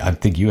I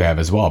think you have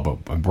as well, but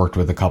I've worked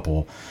with a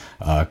couple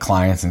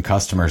clients and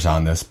customers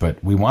on this,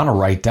 but we want to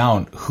write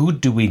down, who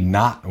do we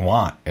not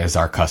want as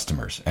our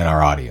customers and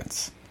our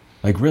audience.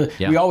 Like, really,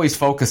 we always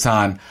focus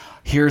on,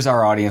 here's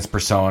our audience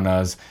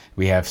personas.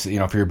 We have, if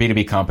you're a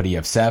B2B company, you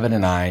have 7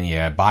 and 9, you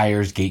have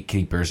buyers,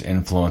 gatekeepers,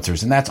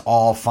 influencers, and that's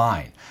all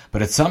fine.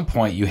 But at some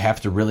point, you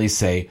have to really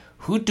say,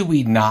 who do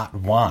we not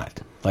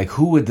want? Like,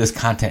 who would this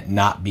content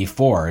not be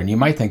for? And you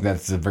might think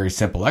that's a very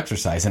simple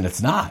exercise, and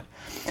it's not.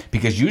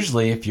 Because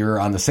usually, if you're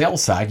on the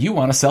sales side, you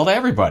want to sell to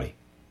everybody.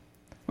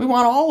 We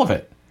want all of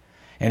it.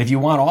 And if you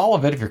want all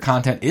of it, if your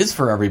content is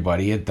for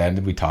everybody,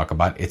 then we talk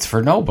about it's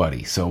for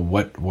nobody. So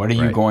what are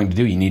you going to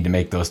do? You need to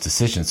make those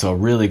decisions. So a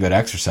really good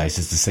exercise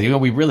is to say, well,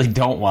 we really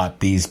don't want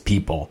these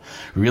people.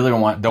 We really don't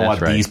want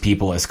these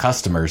people as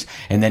customers.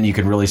 And then you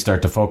can really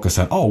start to focus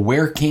on,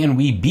 where can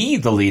we be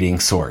the leading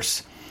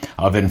source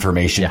of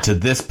information to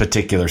this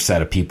particular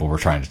set of people we're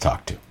trying to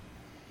talk to?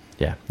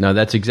 Yeah, no,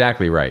 that's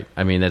exactly right.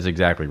 I mean, that's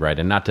exactly right.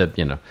 And not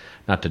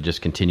to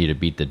just continue to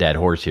beat the dead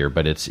horse here,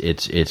 but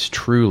it's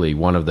truly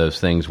one of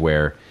those things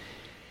where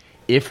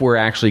if we're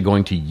actually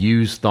going to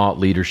use thought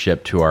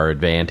leadership to our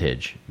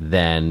advantage,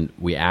 then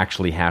we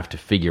actually have to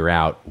figure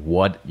out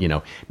what,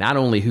 not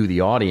only who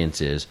the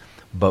audience is,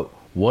 but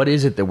what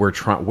is it that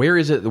where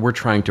is it that we're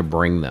trying to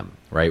bring them,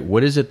 right?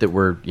 What is it that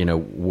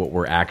what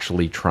we're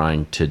actually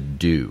trying to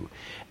do?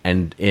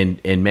 And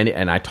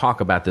and I talk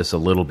about this a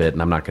little bit,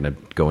 and I'm not going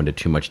to go into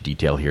too much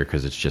detail here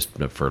because it's just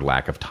for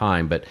lack of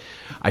time, but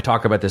I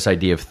talk about this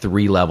idea of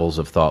 3 levels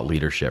of thought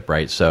leadership,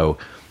 right? So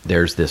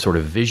there's this sort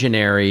of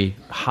visionary,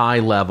 high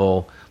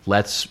level,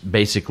 let's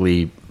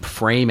basically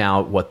frame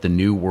out what the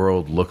new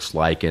world looks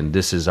like, and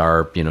this is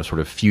our,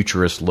 sort of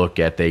futurist look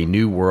at the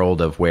new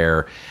world of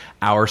where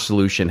our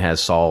solution has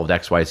solved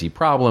XYZ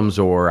problems,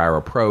 or our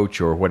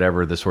approach, or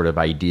whatever the sort of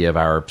idea of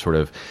our sort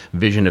of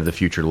vision of the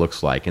future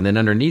looks like. And then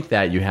underneath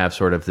that, you have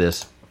sort of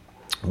this,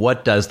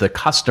 what does the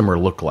customer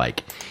look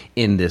like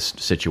in this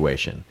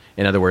situation?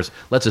 In other words,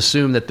 let's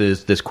assume that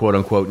this quote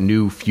unquote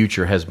new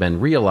future has been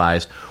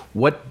realized.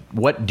 What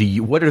are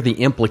the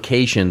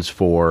implications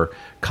for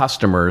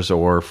customers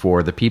or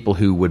for the people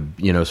who would,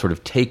 sort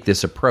of take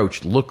this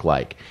approach look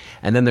like?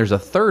 And then there's a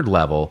third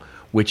level,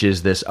 which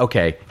is this,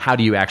 okay, how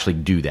do you actually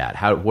do that?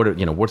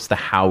 What's the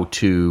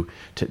how-to,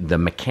 the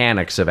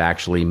mechanics of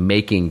actually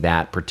making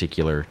that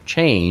particular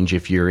change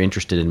if you're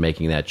interested in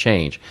making that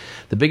change?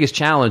 The biggest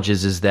challenge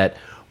is that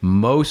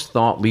most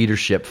thought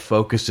leadership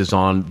focuses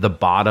on the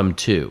bottom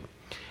 2.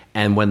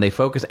 And when they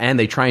focus, and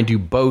they try and do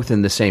both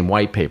in the same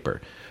white paper.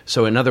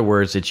 So in other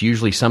words, it's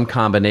usually some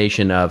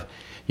combination of,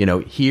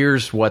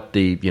 here's what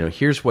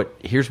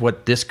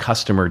this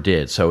customer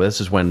did. So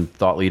this is when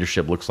thought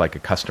leadership looks like a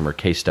customer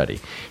case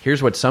study.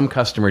 Here's what some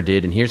customer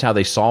did, and here's how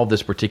they solved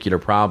this particular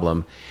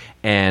problem,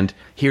 and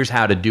here's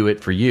how to do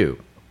it for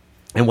you.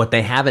 And what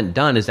they haven't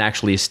done is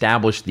actually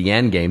establish the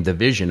end game, the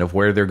vision of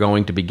where they're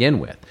going to begin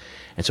with.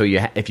 And so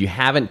if you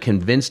haven't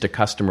convinced a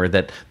customer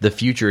that the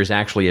future is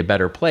actually a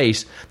better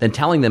place, then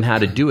telling them how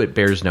to do it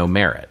bears no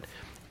merit.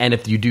 And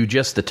if you do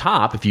just the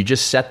top, if you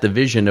just set the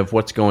vision of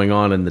what's going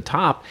on in the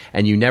top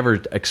and you never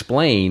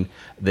explain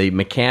the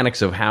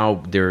mechanics of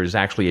how there is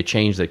actually a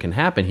change that can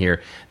happen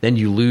here, then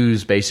you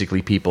lose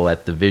basically people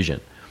at the vision.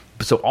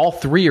 So all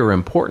 3 are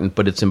important,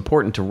 but it's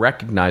important to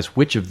recognize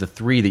which of the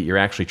 3 that you're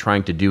actually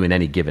trying to do in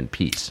any given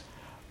piece.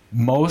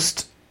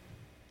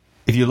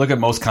 If you look at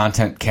most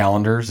content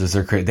calendars,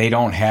 they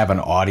don't have an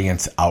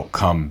audience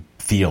outcome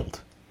field.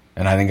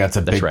 And I think that's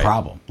a big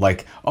problem.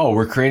 Like,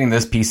 we're creating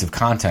this piece of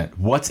content.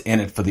 What's in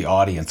it for the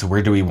audience?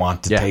 Where do we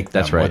want to take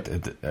them? That's right.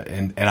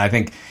 And I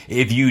think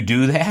if you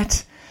do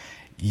that,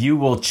 you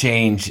will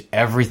change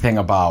everything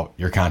about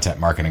your content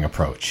marketing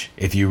approach.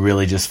 If you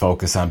really just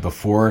focus on,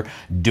 before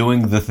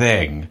doing the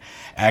thing,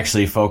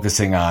 actually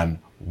focusing on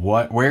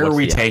where are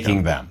we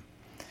taking them?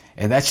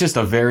 And that's just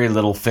a very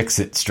little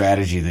fix-it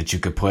strategy that you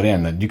could put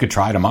in that you could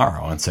try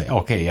tomorrow and say,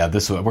 okay,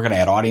 we're going to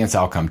add audience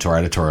outcome to our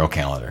editorial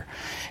calendar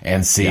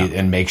and see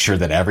and make sure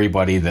that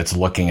everybody that's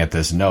looking at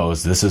this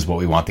knows this is what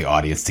we want the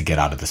audience to get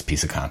out of this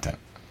piece of content.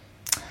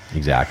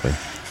 Exactly.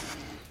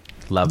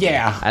 Love it.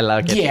 I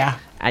like it. Yeah.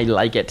 I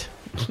like it.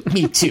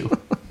 Me too.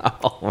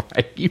 All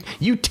right.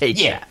 You take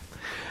that.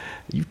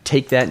 You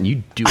take that and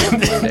you do it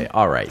one day.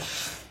 All right.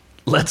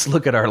 Let's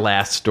look at our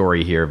last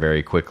story here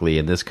very quickly,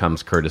 and this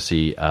comes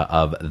courtesy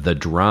of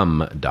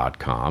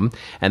thedrum.com.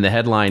 And the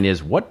headline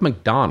is, What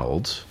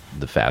McDonald's,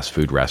 the fast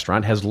food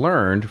restaurant, has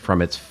learned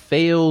from its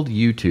failed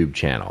YouTube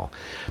channel.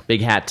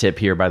 Big hat tip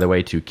here, by the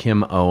way, to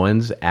Kim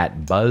Owens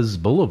at Buzz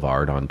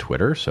Boulevard on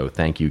Twitter. So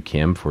thank you,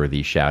 Kim, for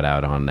the shout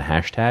out on the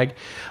hashtag.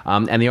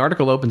 And the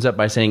article opens up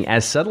by saying,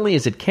 as suddenly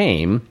as it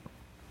came,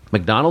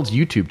 McDonald's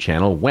YouTube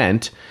channel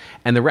went,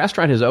 and the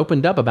restaurant has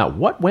opened up about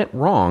what went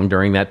wrong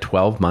during that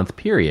 12-month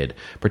period,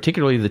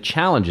 particularly the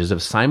challenges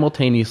of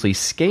simultaneously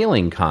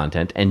scaling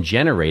content and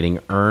generating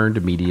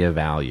earned media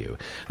value.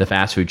 The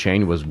fast food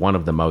chain was one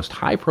of the most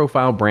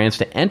high-profile brands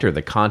to enter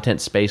the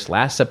content space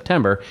last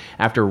September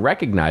after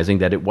recognizing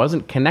that it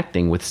wasn't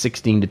connecting with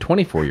 16 to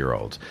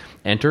 24-year-olds.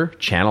 Enter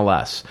Channel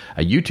Us,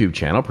 a YouTube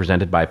channel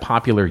presented by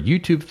popular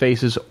YouTube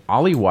faces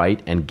Ollie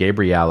White and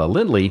Gabriella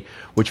Lindley,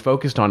 which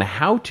focused on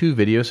how-to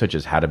videos such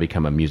as how to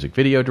become a music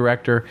video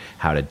director,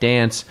 how to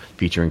dance,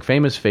 featuring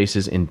famous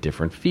faces in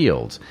different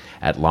fields.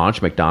 At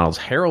launch, McDonald's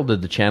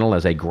heralded the channel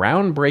as a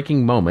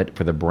groundbreaking moment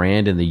for the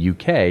brand in the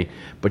UK,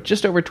 but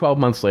just over 12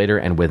 months later,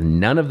 and with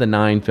none of the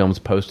 9 films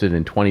posted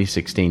in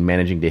 2016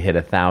 managing to hit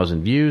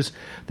 1,000 views,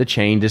 the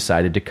chain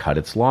decided to cut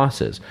its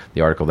losses.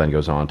 The article then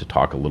goes on to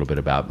talk a little bit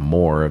about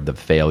more of the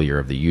failure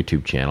of the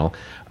YouTube channel.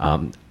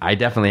 I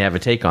definitely have a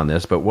take on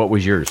this, but what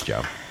was yours,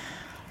 Joe?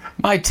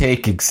 My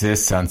take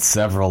exists on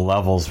several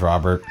levels,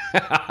 Robert.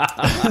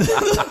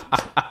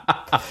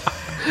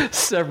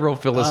 Several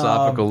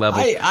philosophical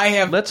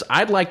levels.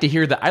 I'd like to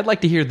hear that. I'd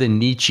like to hear the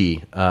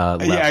Nietzsche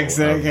level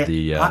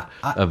exactly.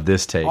 of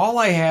this take. All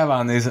I have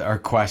on these are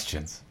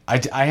questions.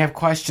 I have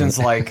questions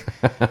like,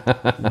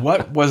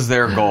 what was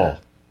their goal?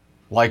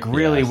 Like,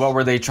 really, Yes. what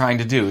were they trying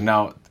to do?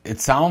 Now, it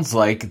sounds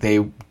like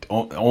they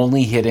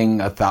only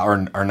hitting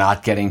or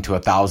not getting to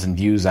 1,000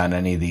 views on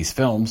any of these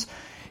films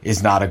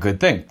is not a good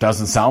thing.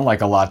 Doesn't sound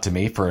like a lot to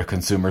me for a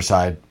consumer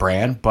side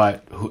brand,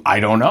 but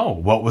I don't know.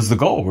 What was the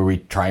goal? Were we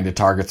trying to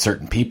target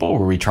certain people?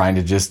 Were we trying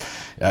to just,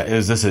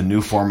 is this a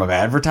new form of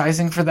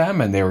advertising for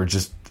them and they were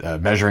just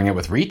measuring it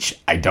with reach?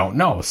 I don't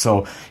know.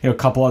 So, a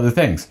couple other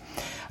things.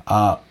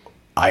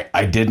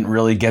 I didn't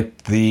really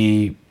get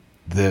the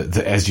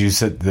as you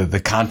said, the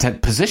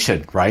content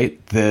position,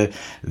 right? The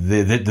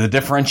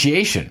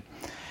differentiation.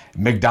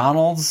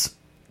 McDonald's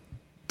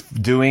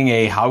doing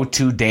a how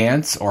to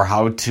dance or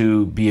how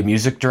to be a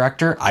music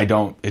director,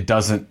 it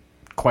doesn't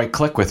quite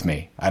click with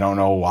me. I don't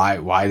know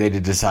why they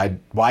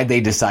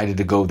decided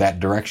to go that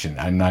direction.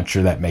 I'm not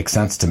sure that makes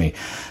sense to me.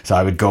 So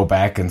I would go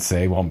back and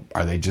say, well,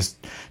 are they just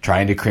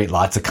trying to create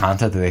lots of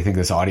content that they think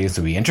this audience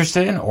would be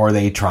interested in, or are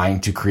they trying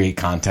to create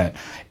content,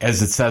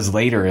 as it says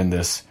later in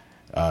this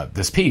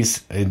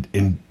piece,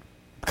 in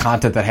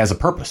content that has a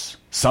purpose,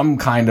 some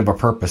kind of a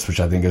purpose, which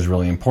I think is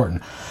really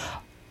important.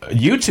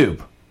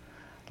 YouTube,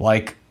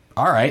 like,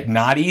 all right,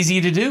 not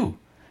easy to do.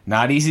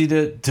 Not easy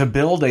to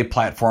build a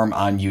platform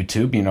on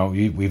YouTube.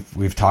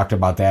 We've talked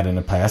about that in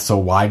the past. So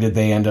why did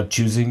they end up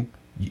choosing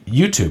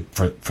YouTube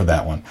for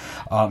that one?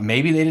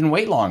 Maybe they didn't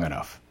wait long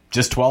enough.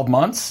 Just 12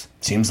 months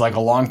seems like a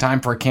long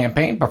time for a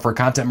campaign, but for a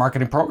content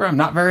marketing program,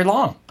 not very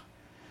long.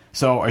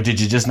 So, or did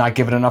you just not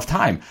give it enough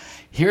time?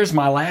 Here's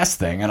my last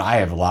thing, and I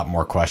have a lot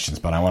more questions,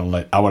 but I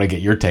want to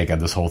get your take on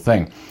this whole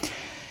thing.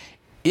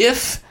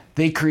 If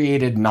they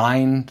created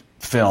 9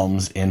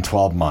 films in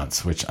 12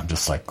 months, which I'm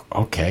just like,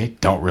 okay,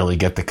 don't really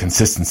get the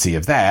consistency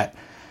of that.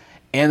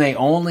 And they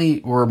only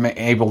were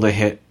able to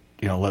hit,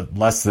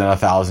 less than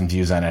 1,000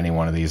 views on any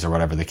one of these or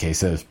whatever the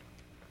case is.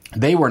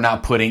 They were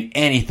not putting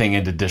anything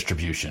into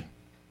distribution.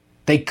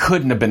 They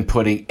couldn't have been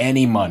putting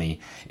any money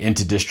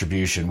into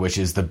distribution, which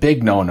is the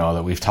big no-no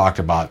that we've talked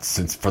about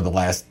for the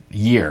last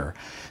year.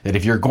 That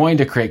if you're going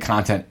to create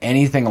content,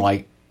 anything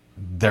like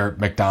their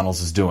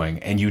McDonald's is doing,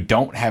 and you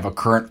don't have a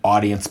current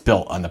audience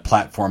built on the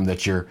platform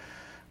that you're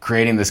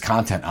creating this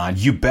content on,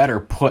 you better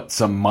put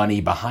some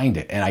money behind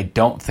it. And I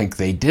don't think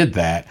they did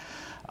that,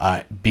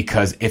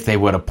 because if they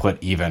would have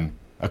put even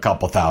a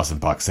couple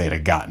 $1,000, they'd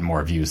have gotten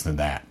more views than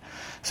that.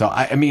 So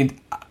I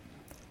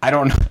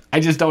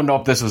just don't know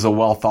if this was a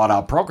well thought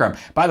out program.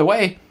 By the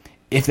way,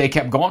 if they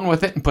kept going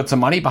with it and put some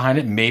money behind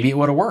it, maybe it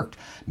would have worked.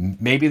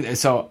 Maybe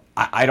so.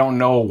 I don't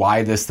know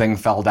why this thing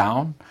fell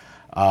down,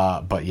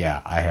 but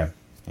yeah,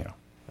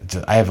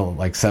 I have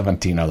like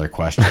 17 other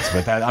questions,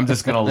 but I'm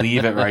just going to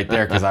leave it right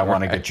there because I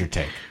want to get your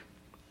take.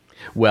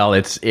 Well,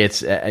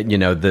 here's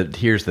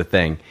the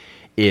thing.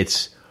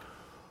 It's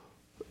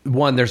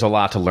one, there's a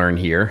lot to learn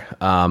here,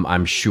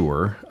 I'm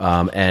sure.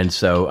 And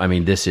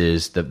so, this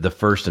is the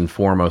first and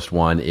foremost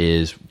one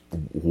is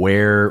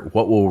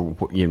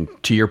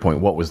to your point,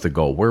 what was the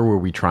goal? Where were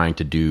we trying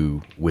to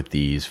do with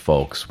these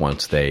folks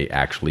once they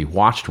actually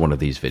watched one of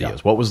these videos? Yeah.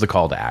 What was the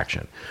call to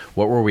action?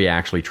 What were we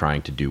actually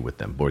trying to do with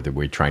them? Were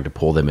we trying to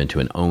pull them into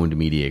an owned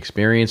media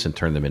experience and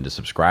turn them into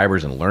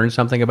subscribers and learn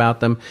something about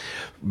them?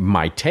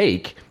 My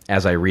take,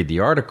 as I read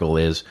the article,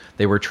 is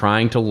they were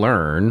trying to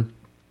learn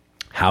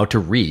how to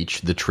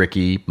reach the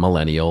tricky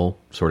millennial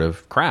sort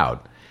of crowd.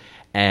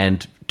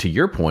 And to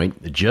your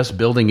point, just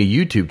building a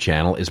YouTube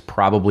channel is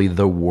probably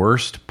the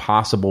worst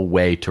possible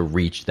way to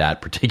reach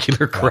that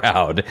particular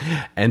crowd.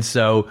 And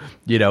so,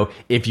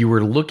 if you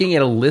were looking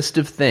at a list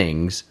of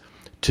things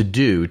to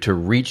do to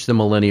reach the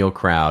millennial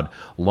crowd,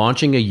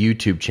 launching a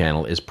YouTube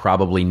channel is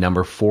probably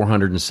number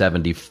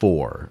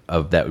 474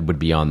 of that would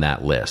be on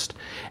that list.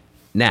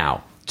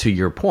 Now, to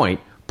your point,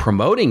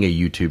 promoting a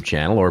YouTube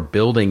channel or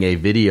building a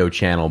video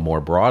channel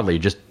more broadly,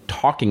 just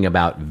talking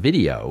about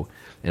video,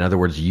 in other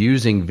words,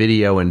 using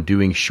video and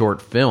doing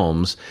short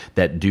films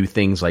that do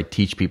things like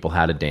teach people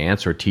how to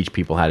dance or teach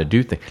people how to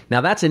do things.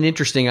 Now, that's an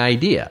interesting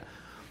idea.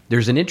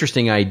 There's an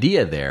interesting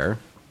idea there,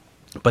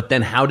 but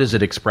then how does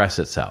it express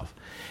itself?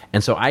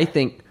 And so I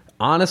think,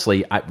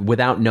 honestly,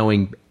 without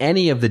knowing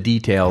any of the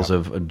details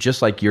of,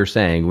 just like you're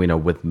saying,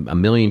 with a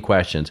million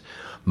questions,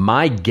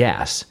 my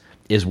guess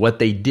is what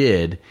they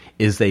did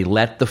is they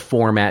let the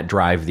format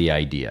drive the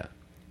idea.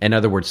 In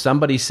other words,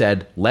 somebody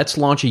said, let's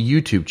launch a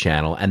YouTube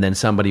channel, and then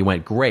somebody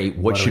went, great,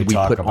 what should we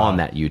put on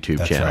that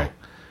YouTube channel? Right.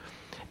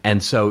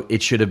 And so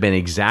it should have been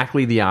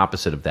exactly the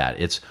opposite of that.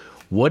 It's,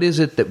 what is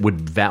it that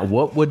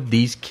what would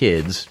these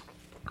kids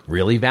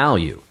really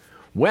value?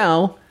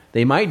 Well,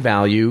 they might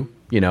value,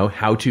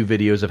 how-to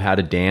videos of how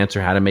to dance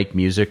or how to make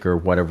music or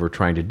whatever we're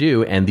trying to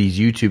do, and these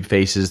YouTube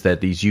faces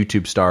that these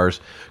YouTube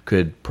stars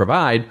could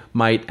provide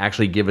might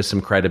actually give us some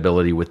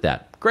credibility with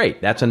that.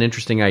 Great, that's an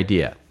interesting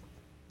idea.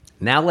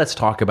 Now let's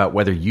talk about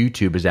whether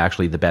YouTube is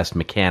actually the best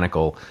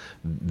mechanical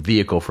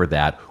vehicle for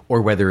that,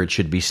 or whether it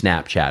should be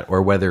Snapchat,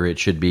 or whether it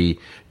should be,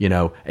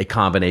 a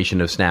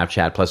combination of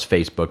Snapchat plus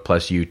Facebook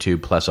plus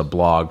YouTube plus a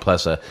blog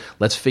plus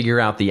let's figure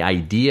out the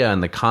idea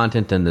and the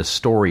content and the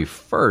story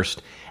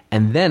first,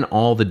 and then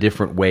all the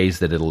different ways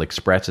that it'll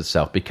express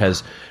itself.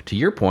 Because to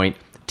your point,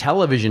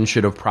 television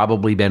should have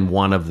probably been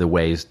one of the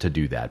ways to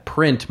do that.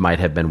 Print might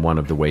have been one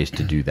of the ways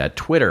to do that.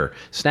 Twitter,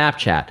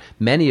 Snapchat,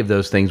 many of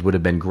those things would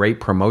have been great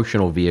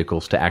promotional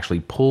vehicles to actually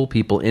pull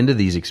people into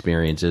these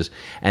experiences.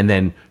 And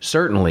then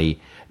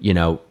certainly,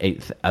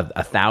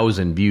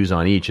 1,000 views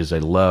on each is a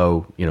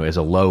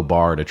low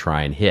bar to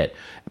try and hit.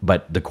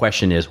 But the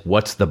question is,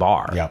 what's the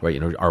bar? Yeah.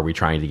 Right? Are we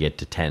trying to get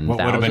to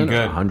 10,000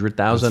 or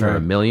 100,000 or a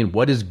million?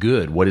 What is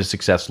good? What does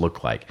success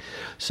look like?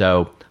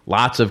 So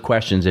lots of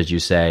questions, as you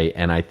say,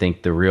 and I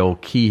think the real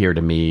key here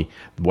to me,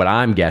 what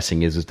I'm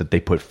guessing is that they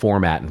put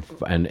format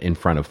in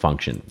front of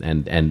function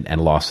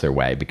and lost their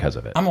way because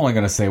of it. I'm only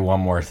going to say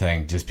one more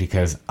thing, just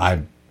because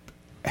I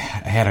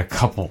had a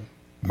couple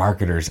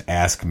marketers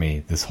ask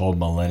me this whole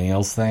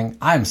millennials thing.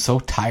 I'm so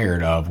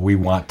tired of we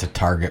want to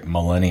target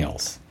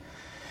millennials.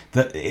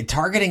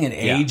 Targeting an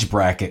age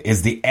bracket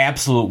is the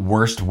absolute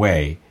worst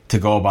way to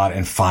go about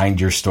and find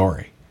your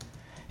story.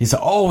 You say,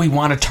 we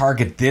want to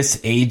target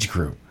this age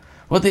group.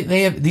 Well,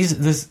 they have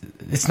this.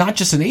 It's not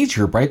just an age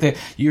group, right?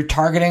 You're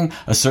targeting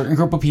a certain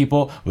group of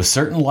people with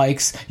certain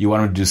likes. You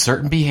want them to do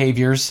certain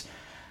behaviors.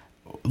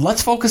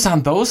 Let's focus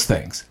on those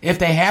things. If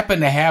they happen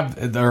to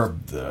have their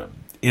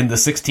in the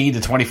 16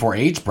 to 24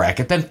 age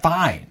bracket, then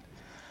fine.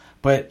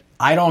 But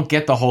I don't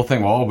get the whole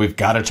thing. Well, we've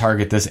got to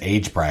target this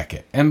age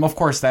bracket, and of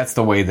course that's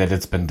the way that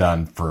it's been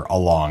done for a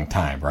long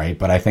time, right?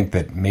 But I think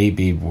that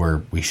maybe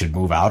we should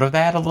move out of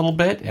that a little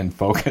bit and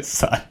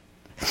focus on.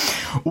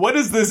 What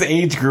is this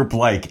age group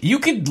like? You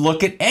could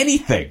look at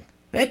anything.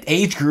 That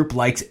age group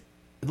likes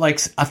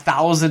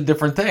 1,000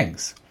 different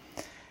things.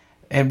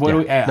 And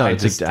what I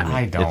don't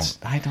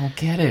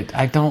get it.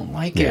 I don't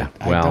like it.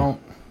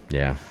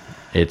 Yeah.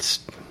 It's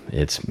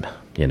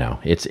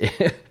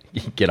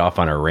get off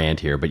on a rant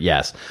here, but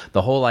yes,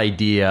 the whole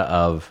idea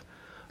of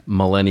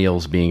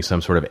millennials being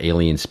some sort of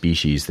alien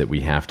species that we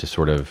have to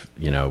sort of,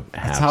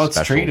 have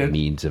special treated.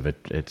 Needs of it.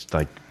 It's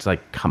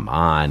like, come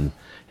on.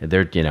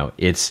 They're,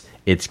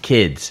 it's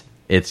kids.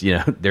 It's,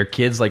 they're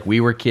kids like we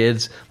were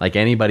kids, like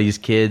anybody's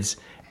kids.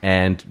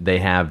 And they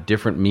have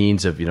different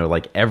means of,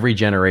 like every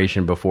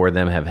generation before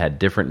them have had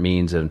different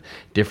means and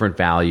different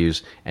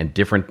values and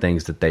different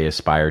things that they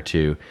aspire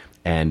to.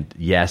 And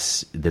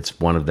yes, that's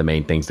one of the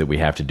main things that we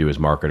have to do as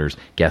marketers.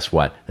 Guess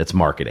what? That's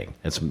marketing.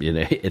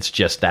 It's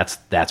just,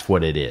 that's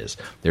what it is.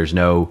 There's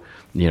no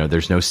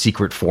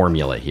secret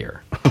formula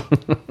here.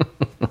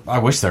 I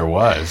wish there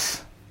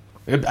was.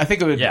 I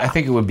think it would. Yeah. I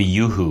think it would be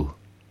Yoo-hoo.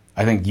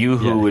 I think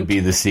Yoo-hoo would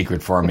be the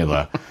secret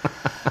formula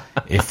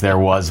if there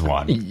was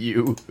one.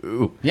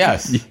 Yoo-hoo.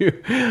 Yes.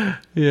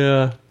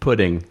 Yeah.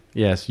 Pudding.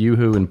 Yes.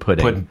 Yoo-hoo and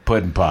pudding.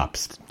 Pudding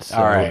pops. So,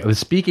 all right.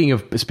 Speaking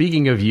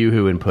of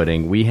Yoo-hoo and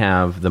pudding, we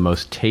have the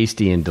most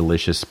tasty and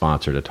delicious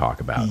sponsor to talk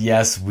about.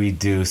 Yes, we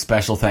do.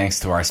 Special thanks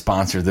to our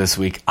sponsor this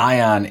week,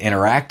 Ion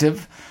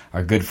Interactive.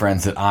 Our good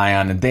friends at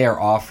Ion, and they are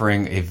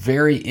offering a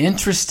very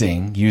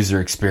interesting user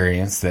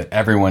experience that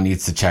everyone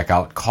needs to check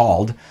out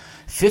called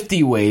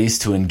 50 Ways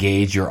to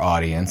Engage Your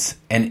Audience,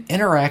 an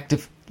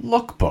interactive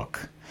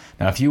lookbook.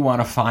 Now, if you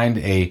want to find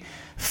a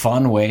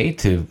fun way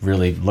to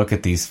really look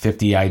at these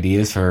 50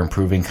 ideas for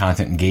improving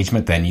content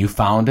engagement, then you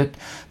found it.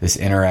 This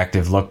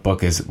interactive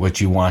lookbook is what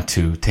you want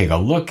to take a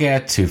look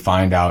at to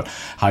find out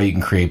how you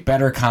can create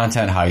better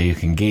content, how you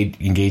can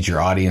engage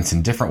your audience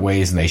in different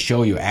ways, and they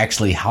show you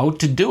actually how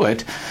to do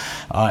it.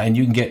 And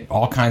you can get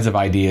all kinds of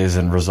ideas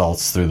and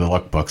results through the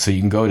lookbook. So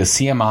you can go to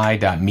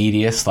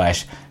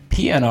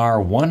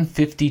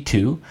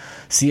cmi.media/PNR152,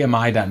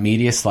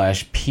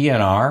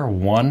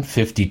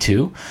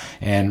 cmi.media/PNR152.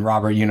 And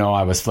Robert,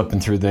 I was flipping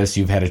through this.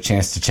 You've had a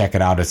chance to check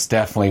it out. It's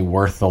definitely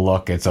worth the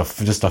look. It's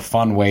just a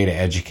fun way to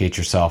educate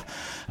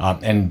yourself.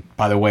 And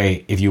by the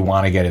way, if you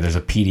want to get it, there's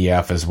a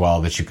PDF as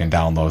well that you can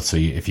download. So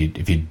if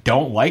you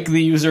don't like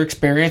the user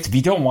experience, if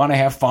you don't want to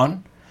have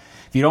fun,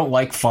 if you don't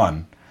like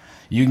fun,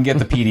 you can get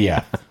the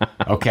PDF,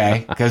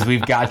 okay? Because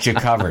we've got you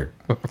covered.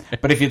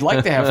 But if you'd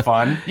like to have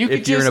fun,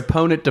 if you're an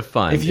opponent to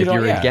fun, if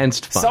you're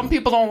against fun. Some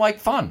people don't like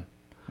fun.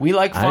 We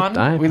like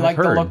fun. We like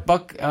the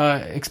lookbook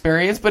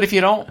experience. But if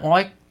you don't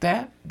like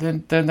that,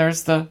 then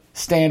there's the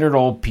standard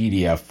old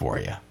PDF for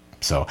you.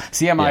 So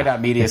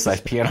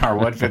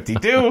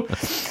cmi.media/PNR152.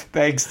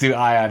 Thanks to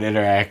Ion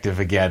Interactive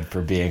again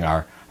for being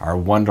our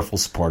wonderful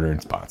supporter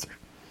and sponsor.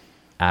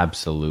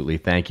 Absolutely.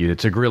 Thank you.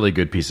 It's a really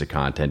good piece of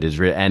content.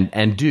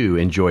 And do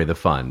enjoy the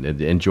fun.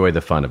 Enjoy the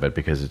fun of it,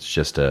 because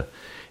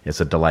it's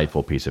a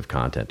delightful piece of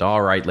content.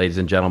 All right, ladies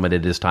and gentlemen,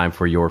 it is time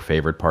for your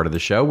favorite part of the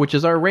show, which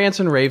is our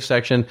rants and rave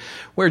section,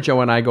 where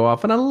Joe and I go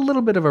off on a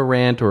little bit of a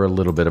rant or a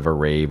little bit of a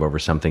rave over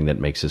something that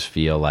makes us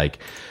feel like,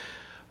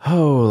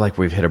 like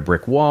we've hit a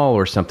brick wall,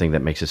 or something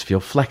that makes us feel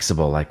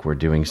flexible, like we're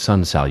doing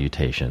sun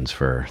salutations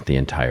for the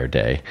entire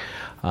day.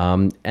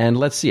 And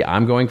let's see,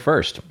 I'm going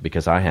first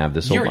because I have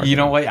this. You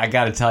know what? I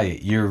got to tell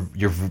you,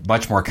 you're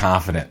much more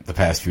confident the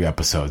past few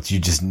episodes. You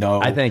just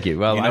know. I thank you.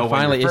 Well, you know I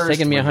finally. It's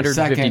taken me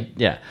 150. Second.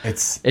 Yeah,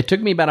 it took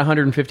me about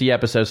 150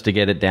 episodes to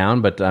get it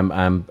down, but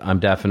I'm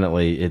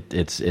definitely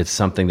it's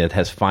something that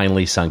has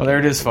finally sunk. Well, there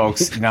it is,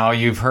 folks. Now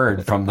you've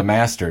heard from the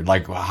master.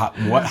 Like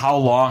how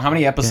long? How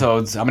many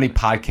episodes? How many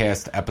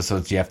podcast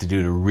episodes do you have to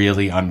do to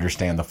really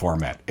understand the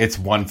format? It's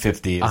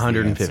 150.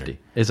 150.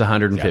 It's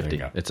 150.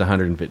 Yeah, it's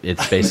 150.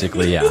 It's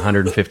basically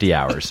 150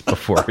 hours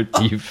before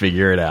you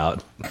figure it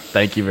out.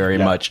 Thank you very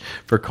much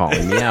for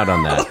calling me out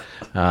on that.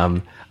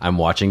 I'm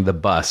watching the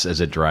bus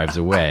as it drives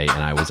away,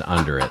 and I was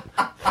under it.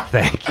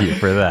 Thank you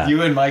for that.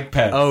 You and Mike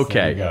Pence. Okay.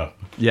 There you go.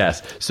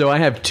 Yes. So I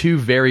have two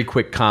very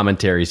quick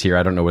commentaries here.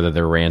 I don't know whether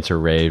they're rants or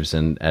raves,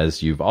 and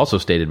as you've also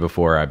stated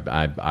before,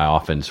 I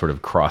often sort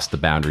of cross the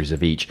boundaries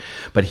of each.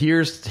 But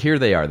here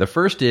they are. The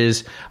first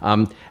is,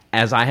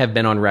 as I have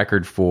been on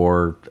record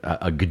for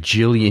a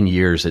gajillion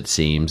years, it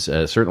seems,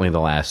 certainly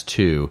the last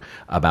two,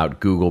 about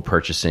Google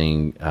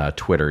purchasing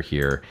Twitter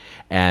here.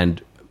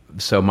 And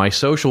so my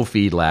social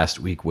feed last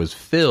week was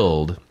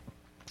filled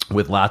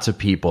with lots of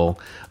people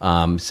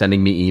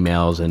sending me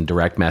emails and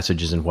direct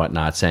messages and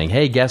whatnot saying,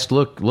 hey, guest,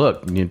 look,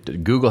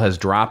 Google has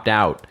dropped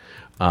out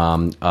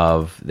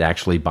of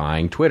actually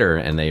buying Twitter.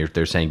 And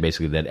they're saying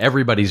basically that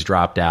everybody's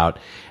dropped out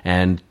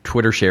and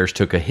Twitter shares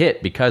took a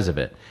hit because of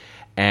it.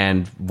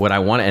 And what I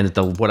want,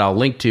 and what I'll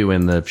link to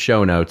in the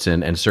show notes,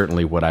 and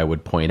certainly what I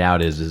would point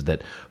out is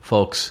that,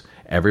 folks,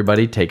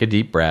 everybody take a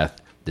deep breath.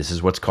 This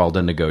is what's called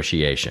a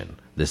negotiation.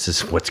 This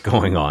is what's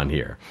going on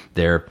here.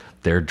 They're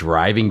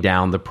driving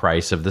down the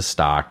price of the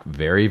stock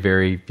very,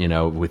 very,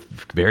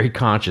 very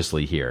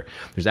consciously here.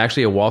 There's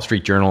actually a Wall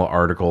Street Journal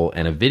article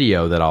and a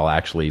video that I'll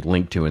actually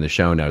link to in the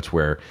show notes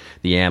where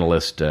the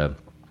analyst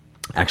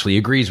actually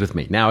agrees with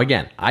me. Now,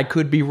 again, I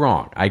could be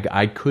wrong.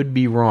 I could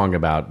be wrong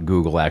about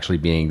Google actually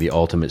being the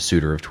ultimate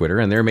suitor of Twitter,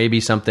 and there may be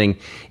something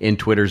in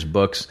Twitter's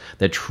books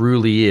that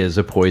truly is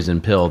a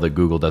poison pill that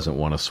Google doesn't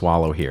want to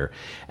swallow here.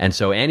 And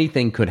so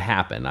anything could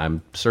happen.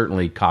 I'm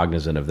certainly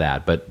cognizant of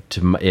that. But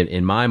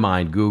in my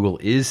mind, Google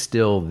is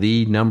still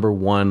the number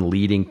one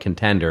leading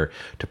contender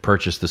to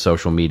purchase the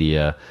social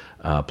media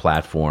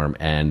platform,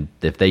 and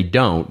if they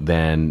don't,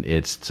 then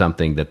it's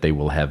something that they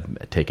will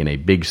have taken a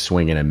big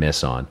swing and a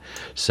miss on.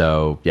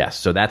 So yes,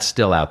 so that's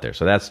still out there.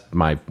 So that's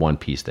my one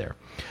piece there.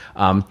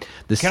 The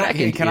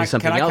second is something else.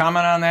 Can I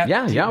comment on that?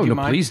 Yeah,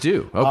 please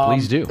do.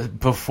 Please do.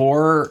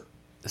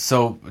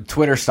 So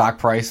Twitter stock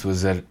price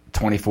was at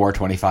 $24,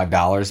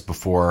 $25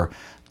 before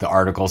the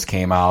articles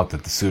came out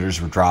that the suitors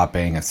were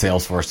dropping and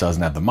Salesforce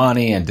doesn't have the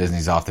money and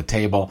Disney's off the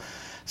table.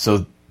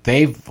 So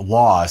they've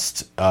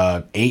lost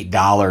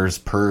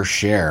 $8 per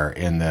share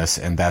in this,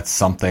 and that's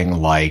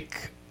something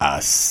like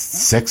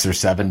 $6 or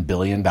 $7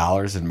 billion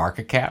in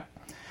market cap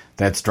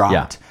that's dropped.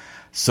 Yeah.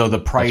 So the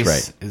price.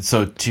 That's right.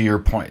 So to your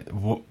point,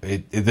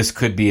 this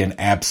could be an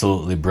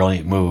absolutely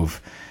brilliant move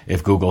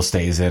if Google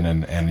stays in.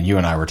 And you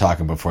and I were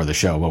talking before the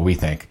show what we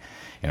think.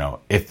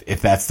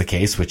 If that's the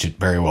case, which it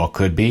very well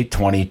could be,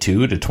 $22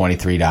 to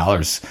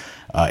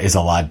 $23 is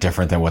a lot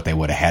different than what they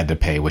would have had to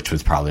pay, which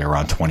was probably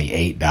around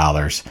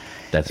 $28.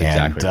 That's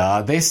exactly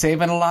right. They're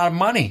saving a lot of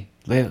money.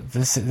 If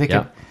this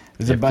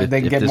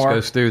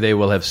goes through, they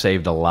will have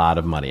saved a lot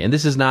of money. And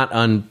this is not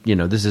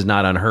this is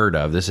not unheard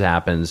of. This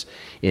happens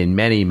in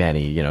many,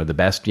 the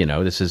best,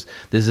 this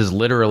is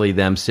literally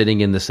them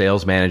sitting in the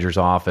sales manager's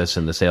office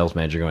and the sales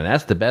manager going,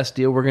 that's the best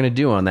deal we're going to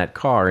do on that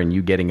car. And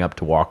you getting up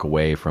to walk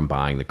away from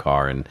buying the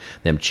car and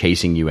them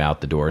chasing you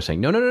out the door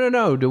saying, no.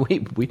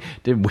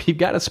 We've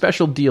got a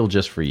special deal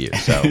just for you.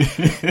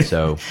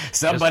 So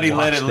somebody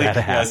let it leak.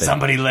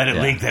 Somebody let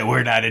it leak that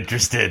we're not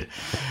interested.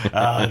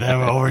 Then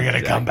we're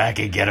going to come back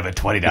and get them at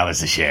 $20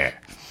 a share.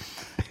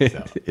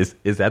 So.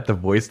 Is that the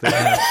voice that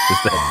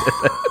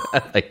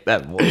I like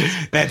that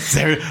voice?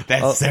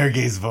 That's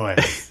Sergey's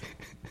voice.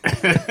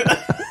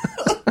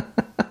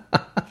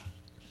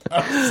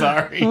 I'm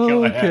sorry.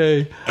 Go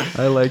ahead.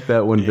 I like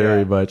that one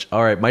very much.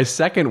 All right, my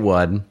second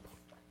one,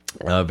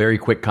 very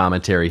quick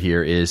commentary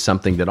here, is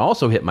something that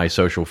also hit my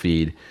social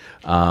feed.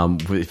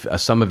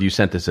 Some of you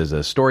sent this as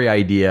a story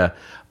idea.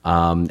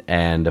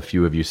 And a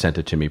few of you sent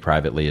it to me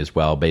privately as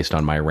well, based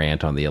on my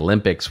rant on the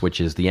Olympics, which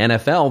is the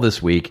NFL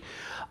this week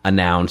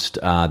announced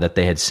that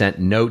they had sent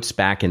notes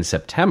back in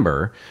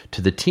September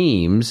to the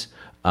teams,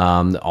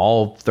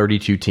 all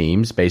 32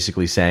 teams,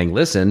 basically saying,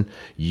 listen,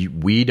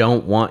 we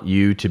don't want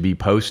you to be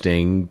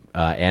posting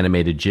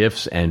animated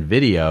GIFs and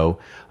video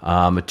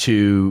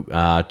to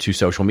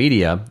social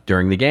media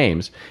during the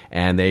games,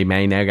 and they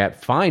may now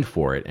get fined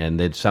for it.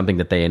 And it's something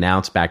that they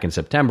announced back in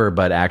September,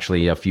 but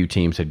actually a few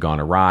teams had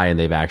gone awry, and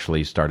they've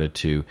actually started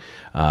to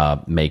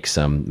make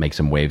some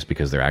waves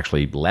because they're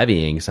actually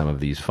levying some of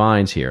these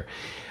fines here.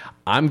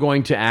 I'm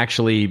going to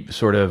actually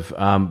sort of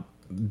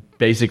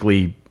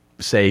basically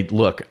say,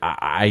 look,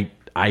 I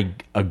I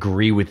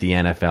agree with the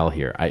NFL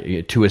here,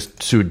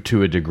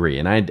 to a degree,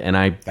 and I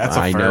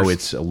know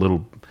it's a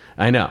little.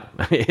 I know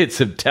it's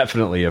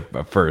definitely a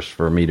first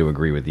for me to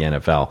agree with the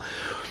NFL,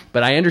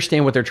 but I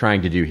understand what they're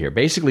trying to do here.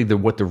 Basically,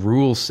 what the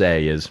rules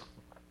say is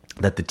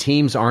that the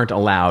teams aren't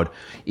allowed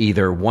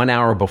either 1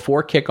 hour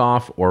before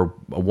kickoff or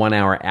 1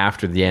 hour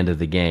after the end of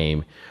the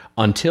game.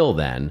 Until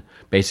then,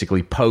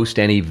 basically post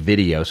any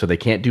video, so they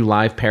can't do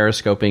live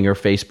periscoping or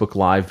Facebook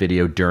Live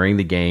video during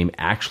the game,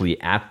 actually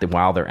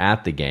while they're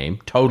at the game.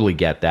 Totally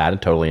get that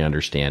and totally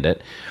understand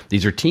it.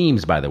 These are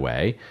teams, by the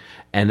way.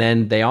 And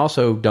then they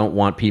also don't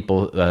want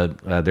people,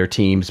 their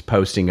teams,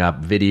 posting up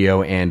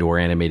video and or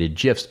animated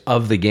GIFs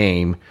of the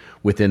game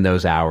within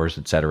those hours,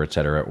 et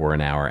cetera, or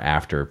an hour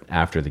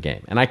after the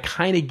game. And I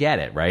kind of get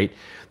it, right?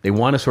 They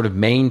want to sort of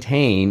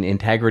maintain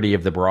integrity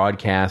of the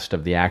broadcast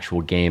of the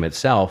actual game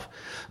itself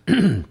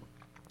and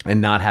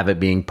not have it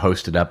being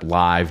posted up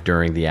live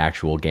during the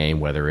actual game,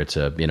 whether it's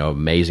a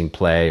amazing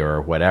play or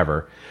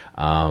whatever.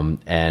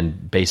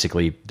 And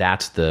basically,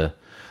 that's the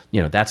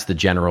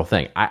general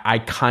thing. I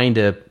kind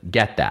of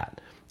get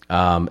that.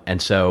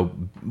 And so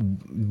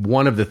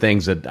one of the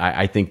things that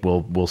I think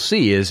we'll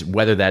see is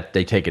whether that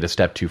they take it a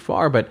step too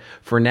far. But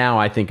for now,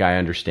 I think I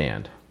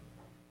understand.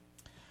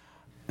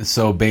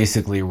 So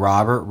basically,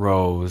 Robert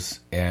Rose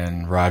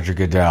and Roger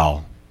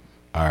Goodell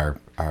are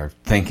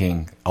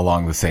thinking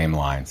along the same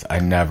lines. I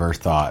never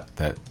thought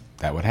that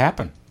would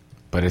happen,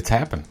 but it's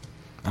happened.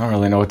 I don't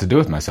really know what to do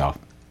with myself.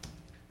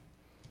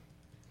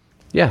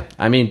 Yeah,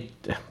 I mean,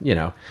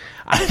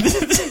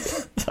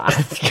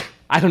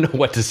 I don't know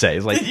what to say.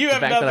 It's like the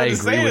fact that I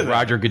agree with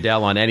Roger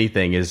Goodell on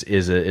anything is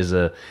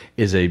a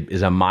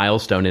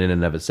milestone in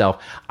and of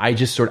itself. I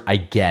just I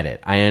get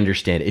it. I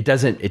understand it. It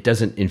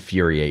doesn't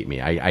infuriate me.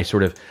 I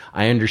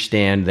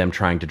understand them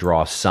trying to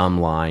draw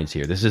some lines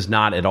here. This is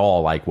not at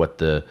all like what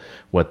the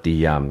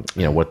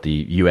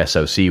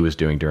USOC was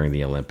doing during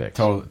the Olympics.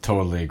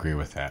 Totally agree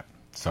with that.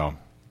 So,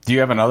 do you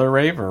have another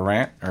rave or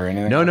rant or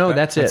anything? No,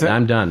 that's it.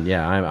 I'm done.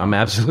 Yeah, I'm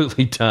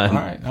absolutely done. All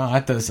right. No,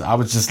 I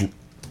was just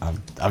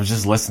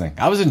listening.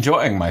 I was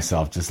enjoying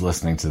myself just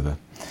listening to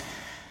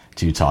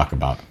you talk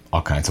about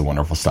all kinds of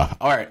wonderful stuff.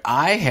 All right,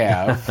 I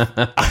have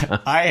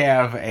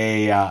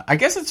I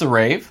guess it's a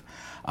rave.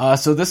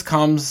 So this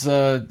comes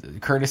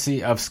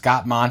courtesy of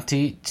Scott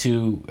Monty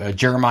to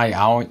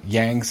Jeremiah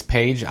Yang's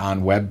page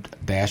on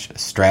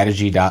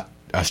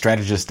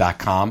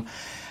web-strategist.com.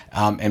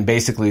 And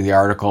basically the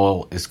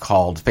article is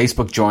called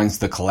Facebook Joins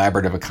the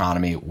Collaborative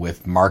Economy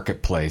with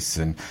Marketplace.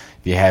 And if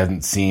you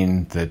haven't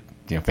seen that,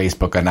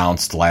 Facebook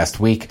announced last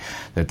week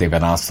that they've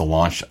announced the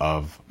launch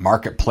of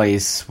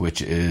Marketplace,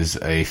 which is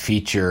a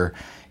feature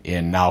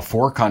in now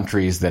 4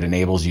 countries that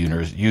enables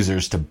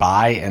users to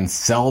buy and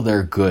sell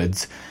their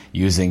goods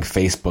using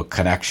Facebook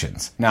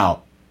connections.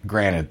 Now,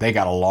 granted, they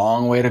got a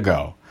long way to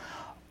go.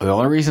 The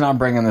only reason I'm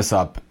bringing this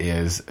up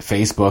is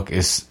Facebook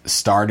is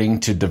starting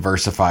to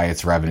diversify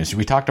its revenues.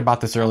 We talked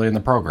about this earlier in the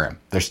program.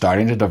 They're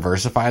starting to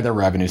diversify their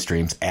revenue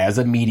streams as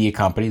a media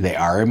company. They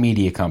are a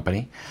media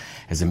company.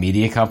 As a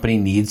media company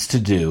needs to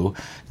do,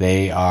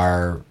 they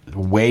are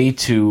way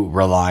too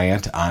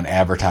reliant on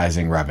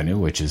advertising revenue,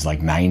 which is like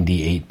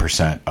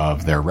 98%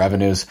 of their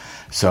revenues.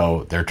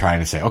 So they're trying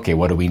to say, okay,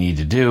 what do we need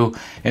to do?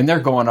 And they're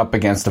going up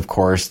against, of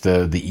course,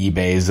 the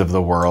eBays of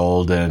the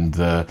world and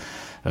the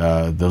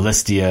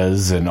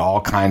Listias and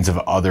all kinds of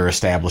other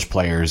established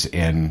players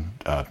in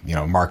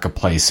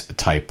marketplace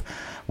type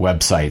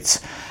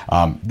websites.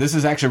 This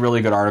is actually a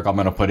really good article I'm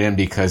going to put in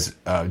because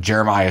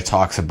Jeremiah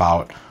talks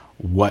about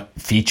what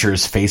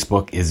features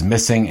Facebook is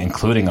missing,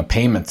 including a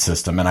payment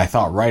system. And I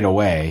thought right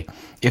away,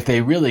 if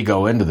they really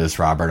go into this,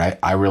 Robert,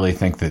 I really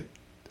think that,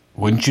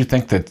 wouldn't you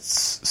think that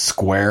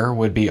Square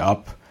would be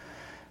up?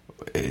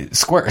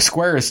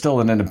 Square is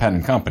still an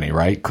independent company,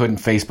 right? Couldn't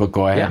Facebook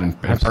go ahead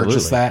and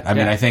purchase that? I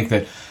mean, I think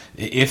that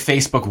if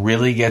Facebook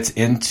really gets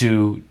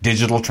into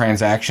digital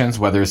transactions,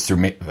 whether it's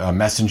through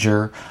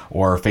Messenger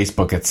or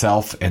Facebook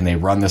itself, and they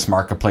run this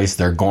marketplace,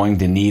 they're going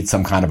to need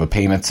some kind of a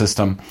payment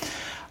system.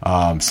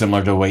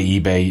 Similar to the way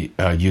eBay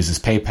uses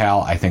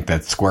PayPal. I think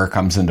that Square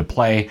comes into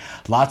play.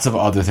 Lots of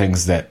other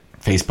things that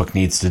Facebook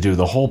needs to do.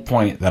 The whole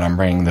point that I'm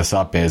bringing this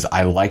up is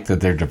I like that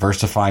they're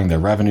diversifying their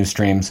revenue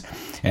streams,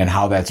 and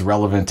how that's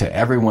relevant to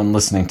everyone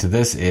listening to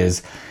this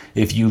is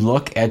if you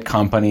look at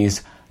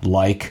companies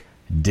like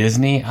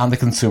Disney on the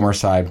consumer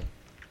side,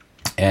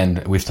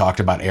 and we've talked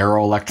about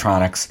Arrow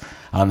Electronics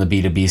on the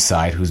B2B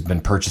side, who's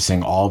been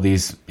purchasing all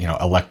these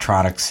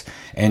electronics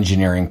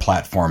engineering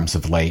platforms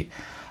of late.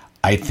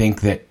 I think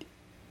that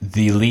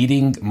the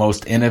leading,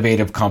 most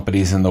innovative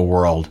companies in the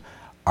world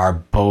are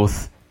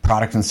both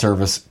product and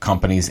service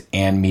companies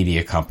and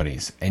media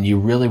companies. And you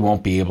really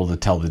won't be able to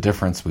tell the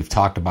difference. We've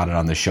talked about it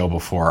on the show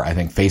before. I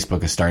think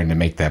Facebook is starting to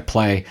make that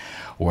play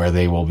where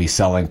they will be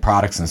selling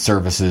products and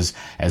services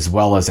as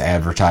well as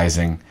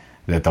advertising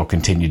that they'll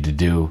continue to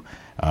do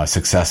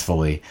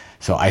successfully.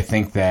 So I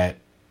think that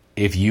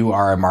if you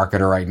are a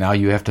marketer right now,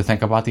 you have to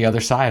think about the other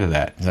side of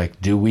that. It's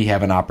like, do we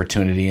have an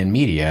opportunity in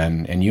media?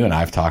 And you and I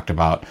have talked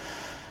about,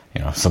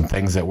 some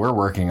things that we're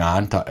working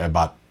on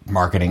about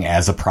marketing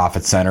as a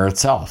profit center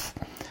itself.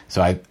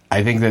 So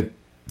I think that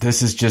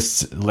this is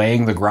just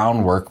laying the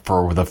groundwork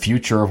for the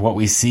future of what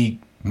we see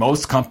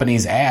most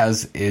companies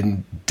as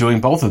in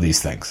doing both of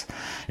these things.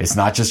 It's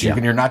not just,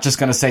 you're not just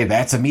going to say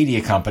that's a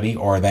media company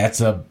or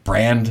that's a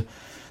brand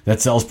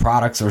that sells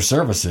products or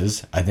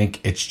services. I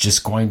think it's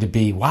just going to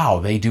be, wow,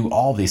 they do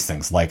all these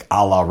things, like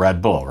a la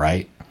Red Bull,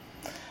 right?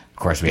 Of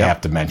course, we have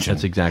to mention.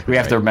 That's exactly. We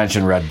have to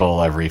mention Red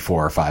Bull every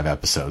 4 or 5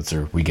 episodes,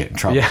 or we get in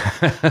trouble.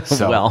 Yeah.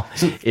 Well,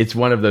 it's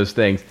one of those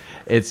things.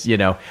 It's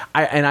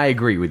I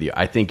agree with you.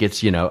 I think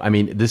it's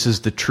this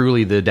is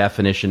truly the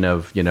definition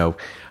of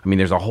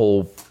there's a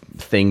whole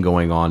thing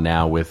going on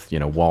now with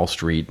Wall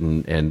Street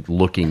and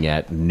looking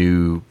at the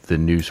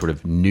new sort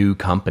of new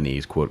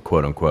companies,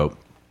 quote unquote.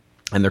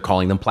 And they're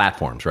calling them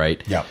platforms,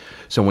 right? Yeah.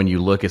 So when you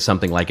look at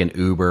something like an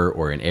Uber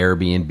or an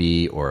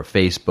Airbnb or a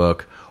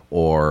Facebook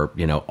or,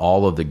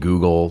 all of the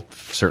Google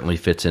certainly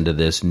fits into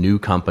this, new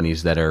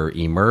companies that are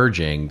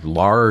emerging,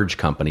 large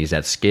companies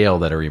at scale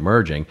that are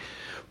emerging.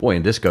 Boy,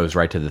 and this goes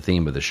right to the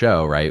theme of the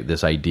show, right?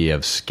 This idea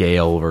of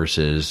scale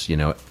versus,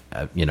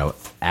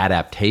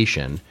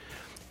 adaptation.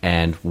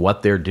 And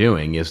what they're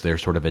doing is they're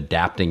sort of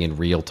adapting in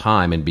real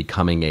time and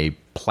becoming a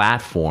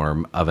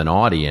platform of an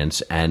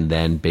audience and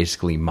then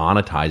basically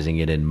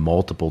monetizing it in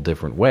multiple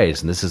different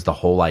ways. And this is the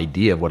whole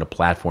idea of what a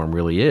platform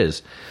really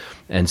is.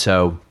 And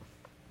so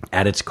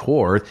at its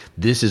core,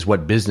 this is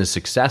what business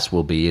success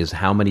will be, is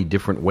how many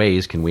different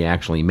ways can we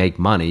actually make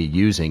money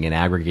using an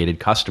aggregated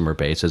customer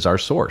base as our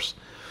source.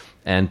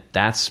 And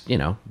that's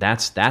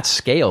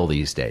scale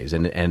these days.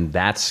 And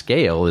that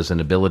scale is an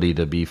ability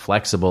to be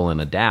flexible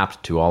and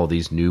adapt to all of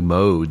these new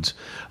modes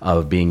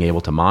of being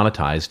able to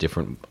monetize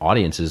different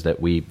audiences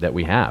that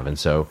we have. And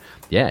so,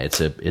 yeah, it's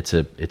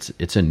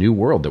a new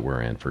world that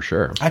we're in for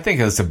sure. I think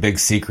it's a big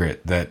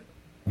secret that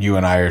you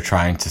and I are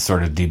trying to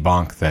sort of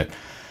debunk, that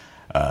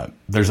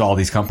there's all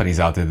these companies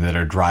out there that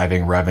are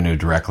driving revenue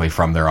directly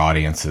from their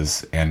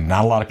audiences, and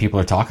not a lot of people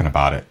are talking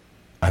about it.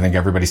 I think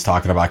everybody's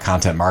talking about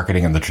content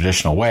marketing in the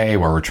traditional way,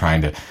 where we're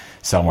trying to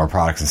sell more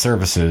products and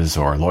services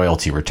or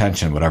loyalty,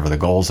 retention, whatever the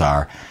goals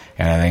are.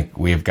 And I think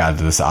we've got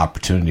this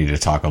opportunity to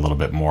talk a little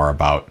bit more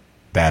about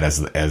that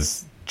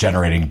as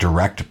generating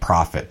direct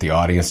profit, the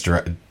audience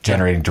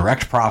generating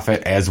direct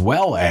profit, as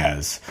well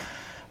as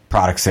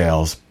product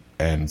sales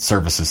and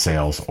services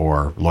sales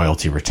or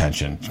loyalty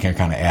retention. You're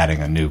kind of adding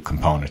a new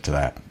component to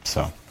that.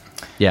 So,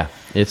 yeah,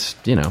 it's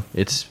a thing.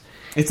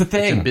 It's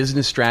a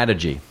business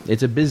strategy.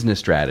 It's a business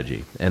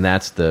strategy, and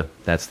that's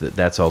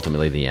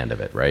ultimately the end of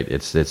it, right?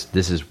 This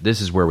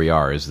is where we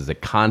are. Is the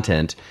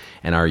content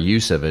and our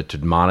use of it to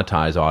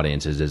monetize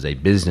audiences is a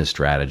business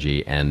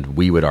strategy, and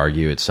we would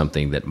argue it's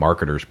something that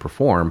marketers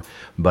perform,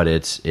 but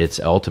it's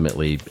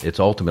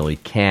ultimately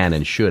can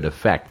and should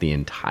affect the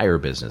entire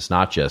business,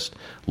 not just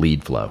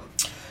lead flow.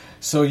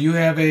 So you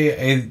have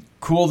a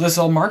cool This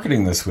Old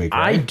Marketing this week,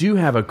 right? I do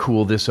have a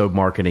cool This Old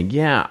Marketing.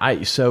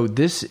 Yeah. So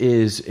this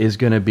is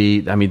going to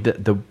be,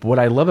 what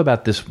I love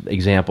about this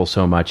example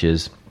so much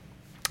is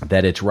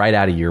that it's right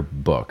out of your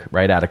book,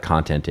 right out of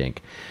Content Inc.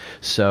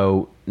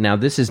 So now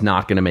this is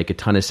not going to make a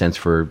ton of sense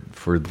for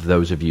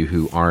those of you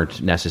who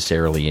aren't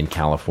necessarily in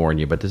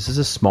California, but this is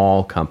a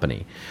small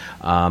company.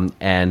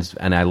 And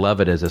I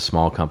love it as a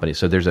small company.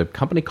 So there's a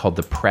company called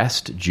the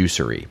Pressed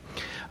Juicery.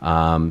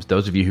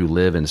 Those of you who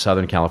live in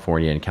Southern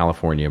California and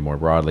California more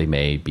broadly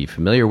may be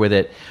familiar with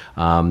it.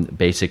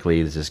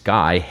 Basically, there's this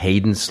guy,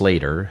 Hayden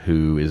Slater,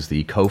 who is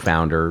the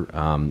co-founder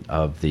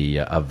of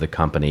the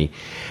company,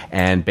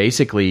 and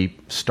basically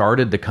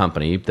started the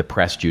company, the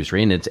Pressed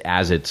Juicery, and it's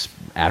as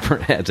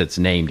it's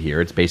named here.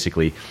 It's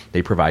basically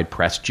they provide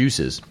pressed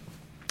juices.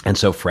 And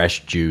so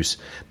fresh juice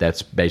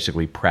that's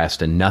basically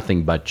pressed and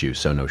nothing but juice.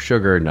 So no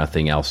sugar,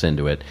 nothing else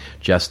into it,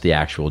 just the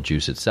actual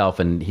juice itself.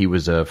 And he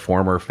was a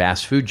former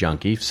fast food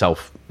junkie, sort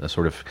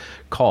of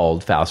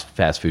called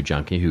fast food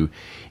junkie, who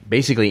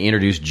basically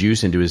introduced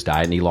juice into his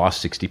diet, and he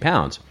lost 60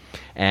 pounds.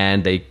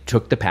 And they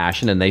took the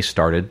passion and they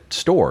started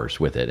stores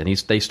with it. And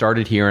they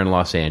started here in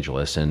Los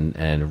Angeles, and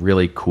a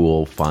really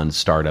cool, fun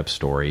startup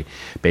story.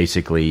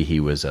 Basically, he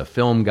was a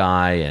film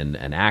guy and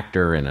an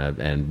actor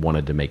and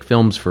wanted to make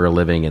films for a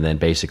living, and then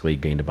basically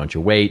gained a bunch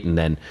of weight and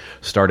then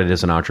started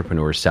as an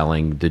entrepreneur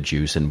selling the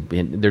juice. And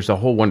there's a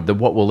whole one,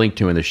 what we'll link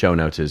to in the show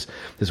notes is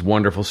this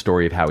wonderful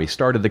story of how he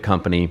started the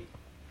company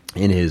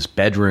in his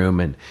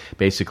bedroom and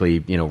basically,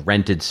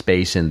 rented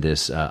space in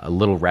this a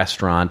little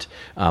restaurant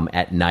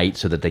at night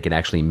so that they could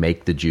actually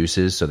make the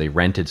juices. So they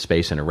rented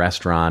space in a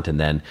restaurant, and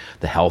then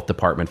the health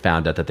department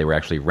found out that they were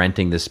actually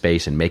renting the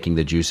space and making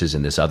the juices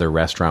in this other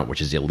restaurant, which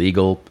is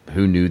illegal.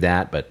 Who knew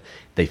that? But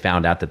they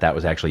found out that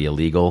was actually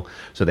illegal.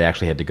 So they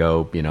actually had to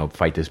go,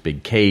 fight this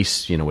big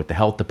case, with the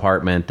health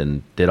department,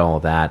 and did all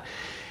of that,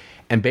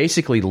 and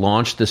basically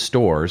launched the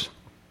stores.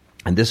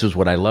 And this is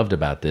what I loved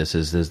about this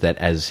is that,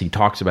 as he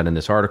talks about in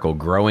this article,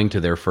 growing to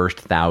their first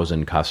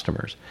 1,000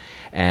 customers.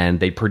 And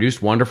they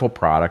produced wonderful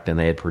product, and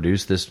they had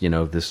produced this,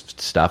 this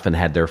stuff, and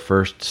had their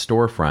first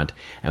storefront.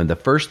 And the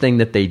first thing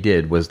that they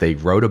did was they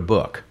wrote a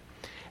book.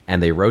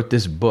 and they wrote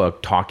this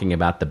book talking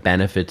about the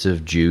benefits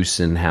of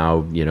juice and how,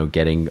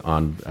 getting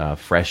on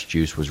fresh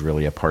juice was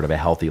really a part of a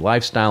healthy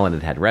lifestyle, and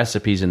it had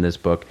recipes in this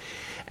book.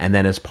 And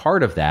then as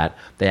part of that,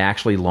 they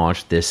actually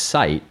launched this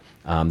site.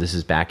 This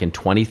is back in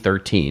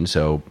 2013,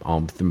 so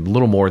a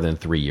little more than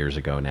 3 years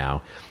ago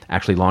now,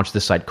 actually launched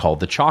this site called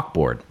The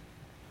Chalkboard.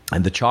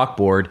 And The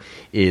Chalkboard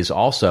is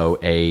also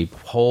a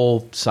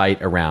whole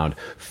site around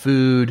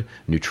food,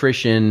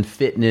 nutrition,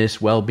 fitness,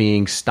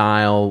 well-being,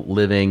 style,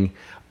 living.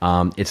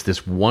 It's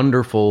this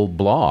wonderful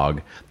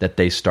blog that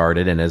they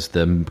started, and as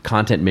the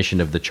content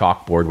mission of The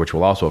Chalkboard, which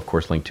we'll also, of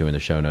course, link to in the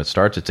show notes,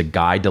 starts, it's a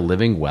guide to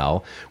living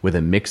well with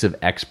a mix of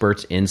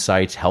experts,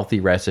 insights, healthy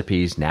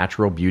recipes,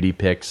 natural beauty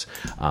picks,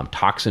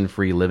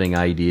 toxin-free living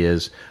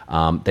ideas.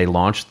 They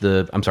launched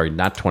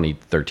not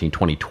 2013,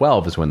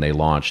 2012 is when they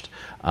launched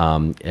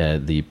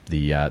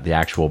the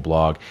actual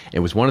blog. It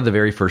was one of the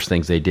very first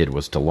things they did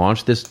was to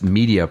launch this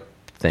media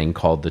thing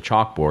called The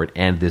Chalkboard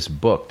and this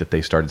book that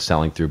they started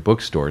selling through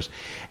bookstores.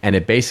 And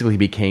it basically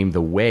became the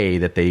way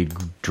that they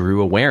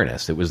drew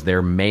awareness. It was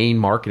their main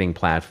marketing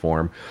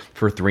platform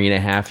for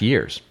 3.5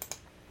 years.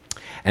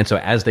 And so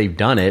as they've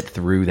done it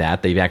through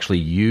that, they've actually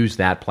used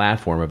that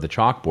platform of The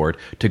Chalkboard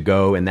to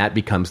go, and that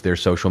becomes their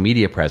social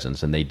media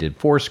presence. And they did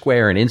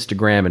Foursquare and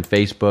Instagram and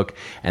Facebook,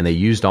 and they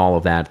used all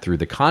of that through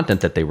the content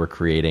that they were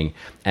creating.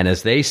 And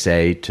as they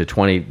say,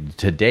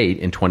 to date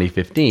in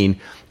 2015,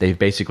 they've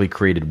basically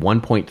created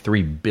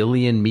 1.3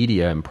 billion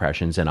media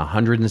impressions in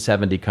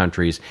 170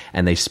 countries,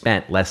 and they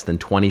spent less than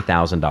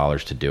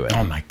 $20,000 to do it.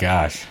 Oh my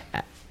gosh.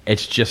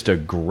 It's just a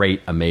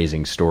great,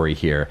 amazing story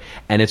here.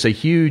 And it's a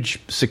huge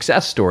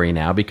success story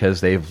now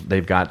because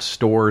they've got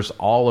stores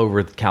all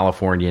over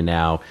California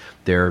now.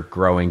 They're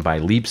growing by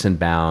leaps and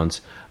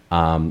bounds.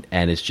 And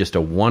it's just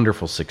a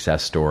wonderful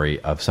success story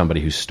of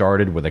somebody who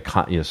started with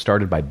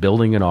started by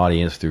building an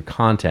audience through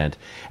content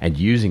and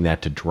using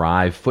that to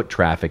drive foot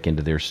traffic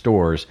into their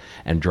stores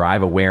and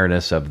drive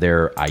awareness of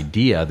their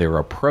idea, their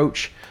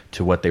approach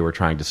to what they were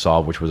trying to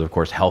solve, which was, of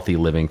course, healthy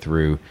living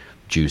through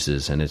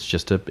juices. And it's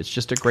just a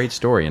great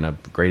story and a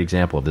great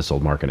example of this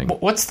old marketing.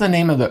 What's the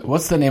name of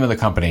the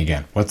company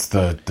again? What's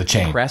the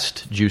chain?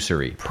 Pressed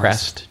Juicery.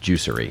 Pressed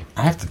Juicery.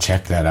 I have to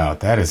check that out.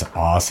 That is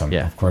awesome.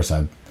 Yeah. Of course,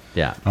 I'm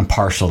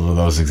partial to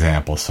those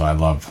examples, so I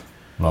love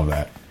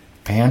that.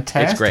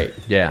 Fantastic. It's great.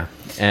 Yeah.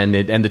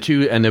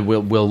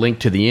 We'll link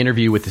to the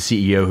interview with the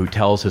CEO who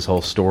tells his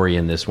whole story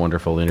in this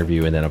wonderful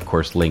interview, and then of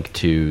course link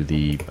to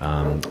the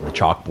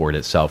Chalkboard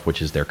itself,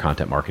 which is their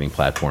content marketing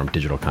platform,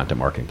 digital content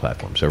marketing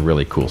platform. So a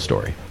really cool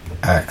story.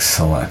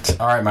 Excellent.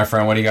 All right, my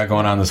friend, what do you got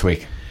going on this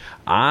week?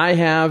 I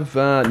have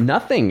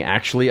nothing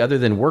actually, other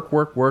than work.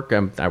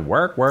 I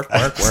work.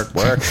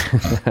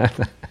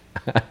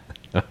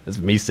 That's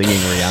me singing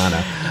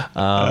Rihanna.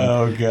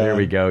 Oh, God. There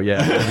we go.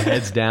 Yeah.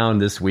 Heads down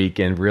this week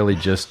and really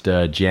just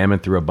jamming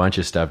through a bunch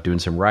of stuff, doing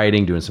some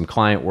writing, doing some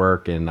client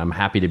work, and I'm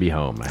happy to be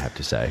home, I have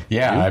to say.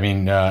 Yeah, I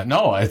mean,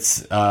 no,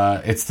 it's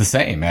the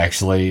same,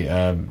 actually. You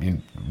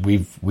and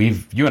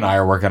I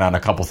are working on a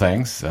couple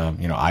things,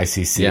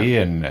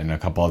 ICC and a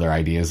couple other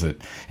ideas. And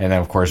then,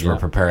 of course, we're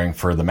preparing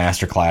for the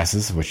master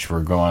classes, which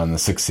we're going on the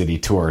 6-city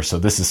tour. So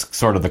this is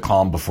sort of the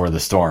calm before the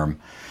storm.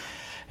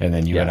 And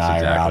then you and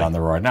I are out on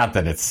the road. Not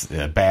that it's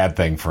a bad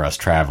thing for us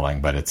traveling,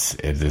 but it's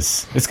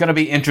going to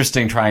be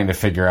interesting trying to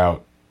figure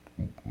out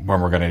when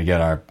we're going to get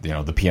our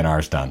the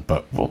PNRs done.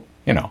 But we'll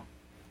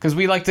because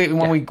we like to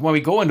when we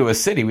go into a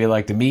city, we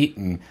like to meet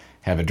and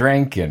have a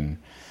drink and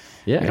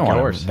of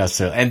course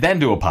necessarily and then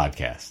do a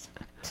podcast.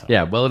 So.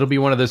 Yeah, well, it'll be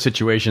one of those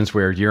situations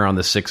where you're on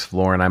the 6th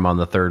floor and I'm on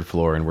the 3rd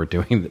floor, and we're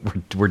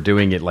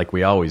doing it like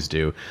we always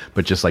do,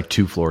 but just like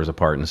 2 floors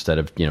apart instead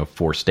of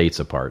 4 states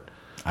apart.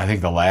 I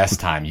think the last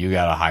time you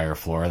got a higher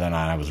floor than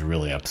I was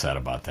really upset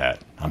about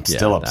that. I'm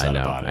still upset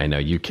about it. I know.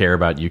 You care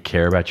about your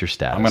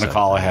status. I'm going to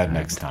call ahead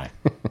next time.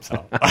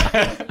 So.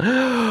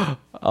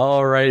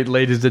 All right,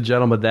 ladies and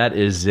gentlemen, that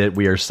is it.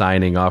 We are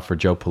signing off for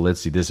Joe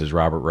Polizzi. This is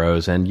Robert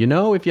Rose. And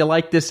if you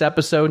like this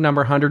episode,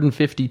 number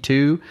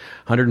 152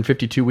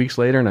 weeks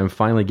later, and I'm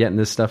finally getting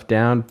this stuff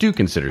down, do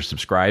consider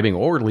subscribing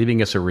or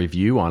leaving us a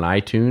review on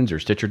iTunes or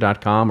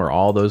Stitcher.com or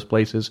all those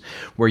places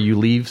where you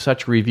leave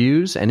such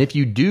reviews. And if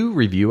you do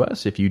review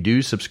us, if you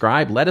do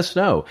subscribe, let us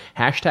know.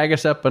 Hashtag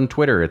us up on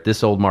Twitter at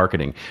This Old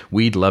Marketing.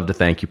 We'd love to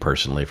thank you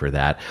personally for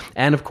that.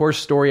 And of course,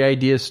 story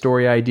ideas,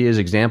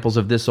 examples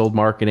of This Old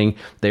Marketing.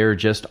 They're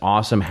just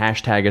awesome.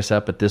 Hashtag us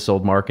up at This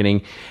Old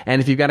Marketing. And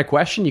if you've got a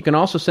question, you can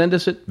also send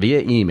us it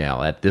via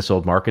email at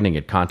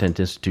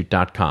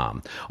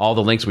thisoldmarketing@contentinstitute.com. All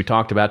the links we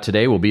talked about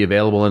today will be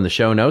available in the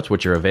show notes,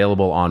 which are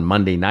available on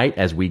Monday night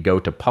as we go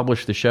to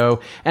publish the show.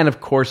 And of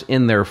course,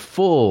 in their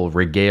full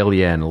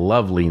regalia and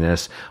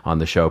loveliness on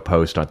the show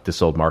post at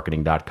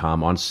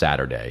thisoldmarketing.com on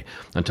Saturday.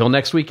 Until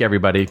next week,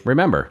 everybody,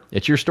 remember,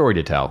 it's your story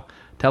to tell.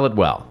 Tell it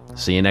well.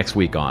 See you next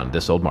week on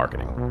This Old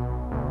Marketing.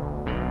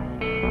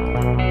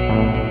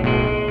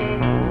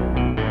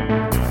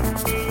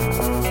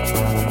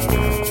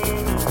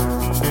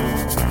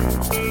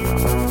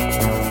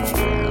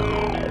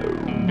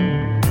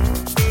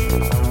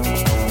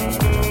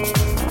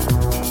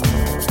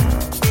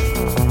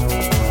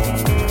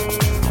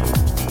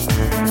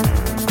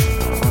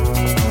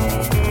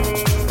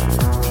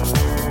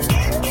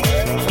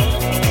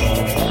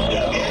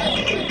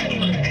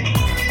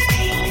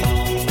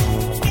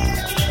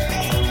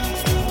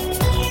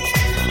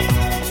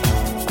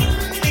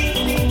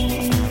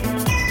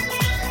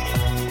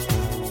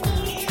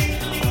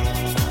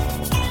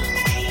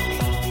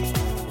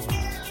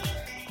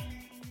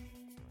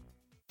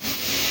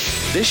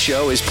 This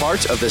show is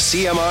part of the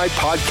CMI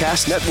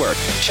Podcast Network.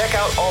 Check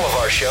out all of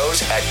our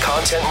shows at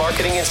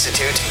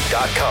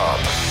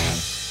ContentMarketingInstitute.com.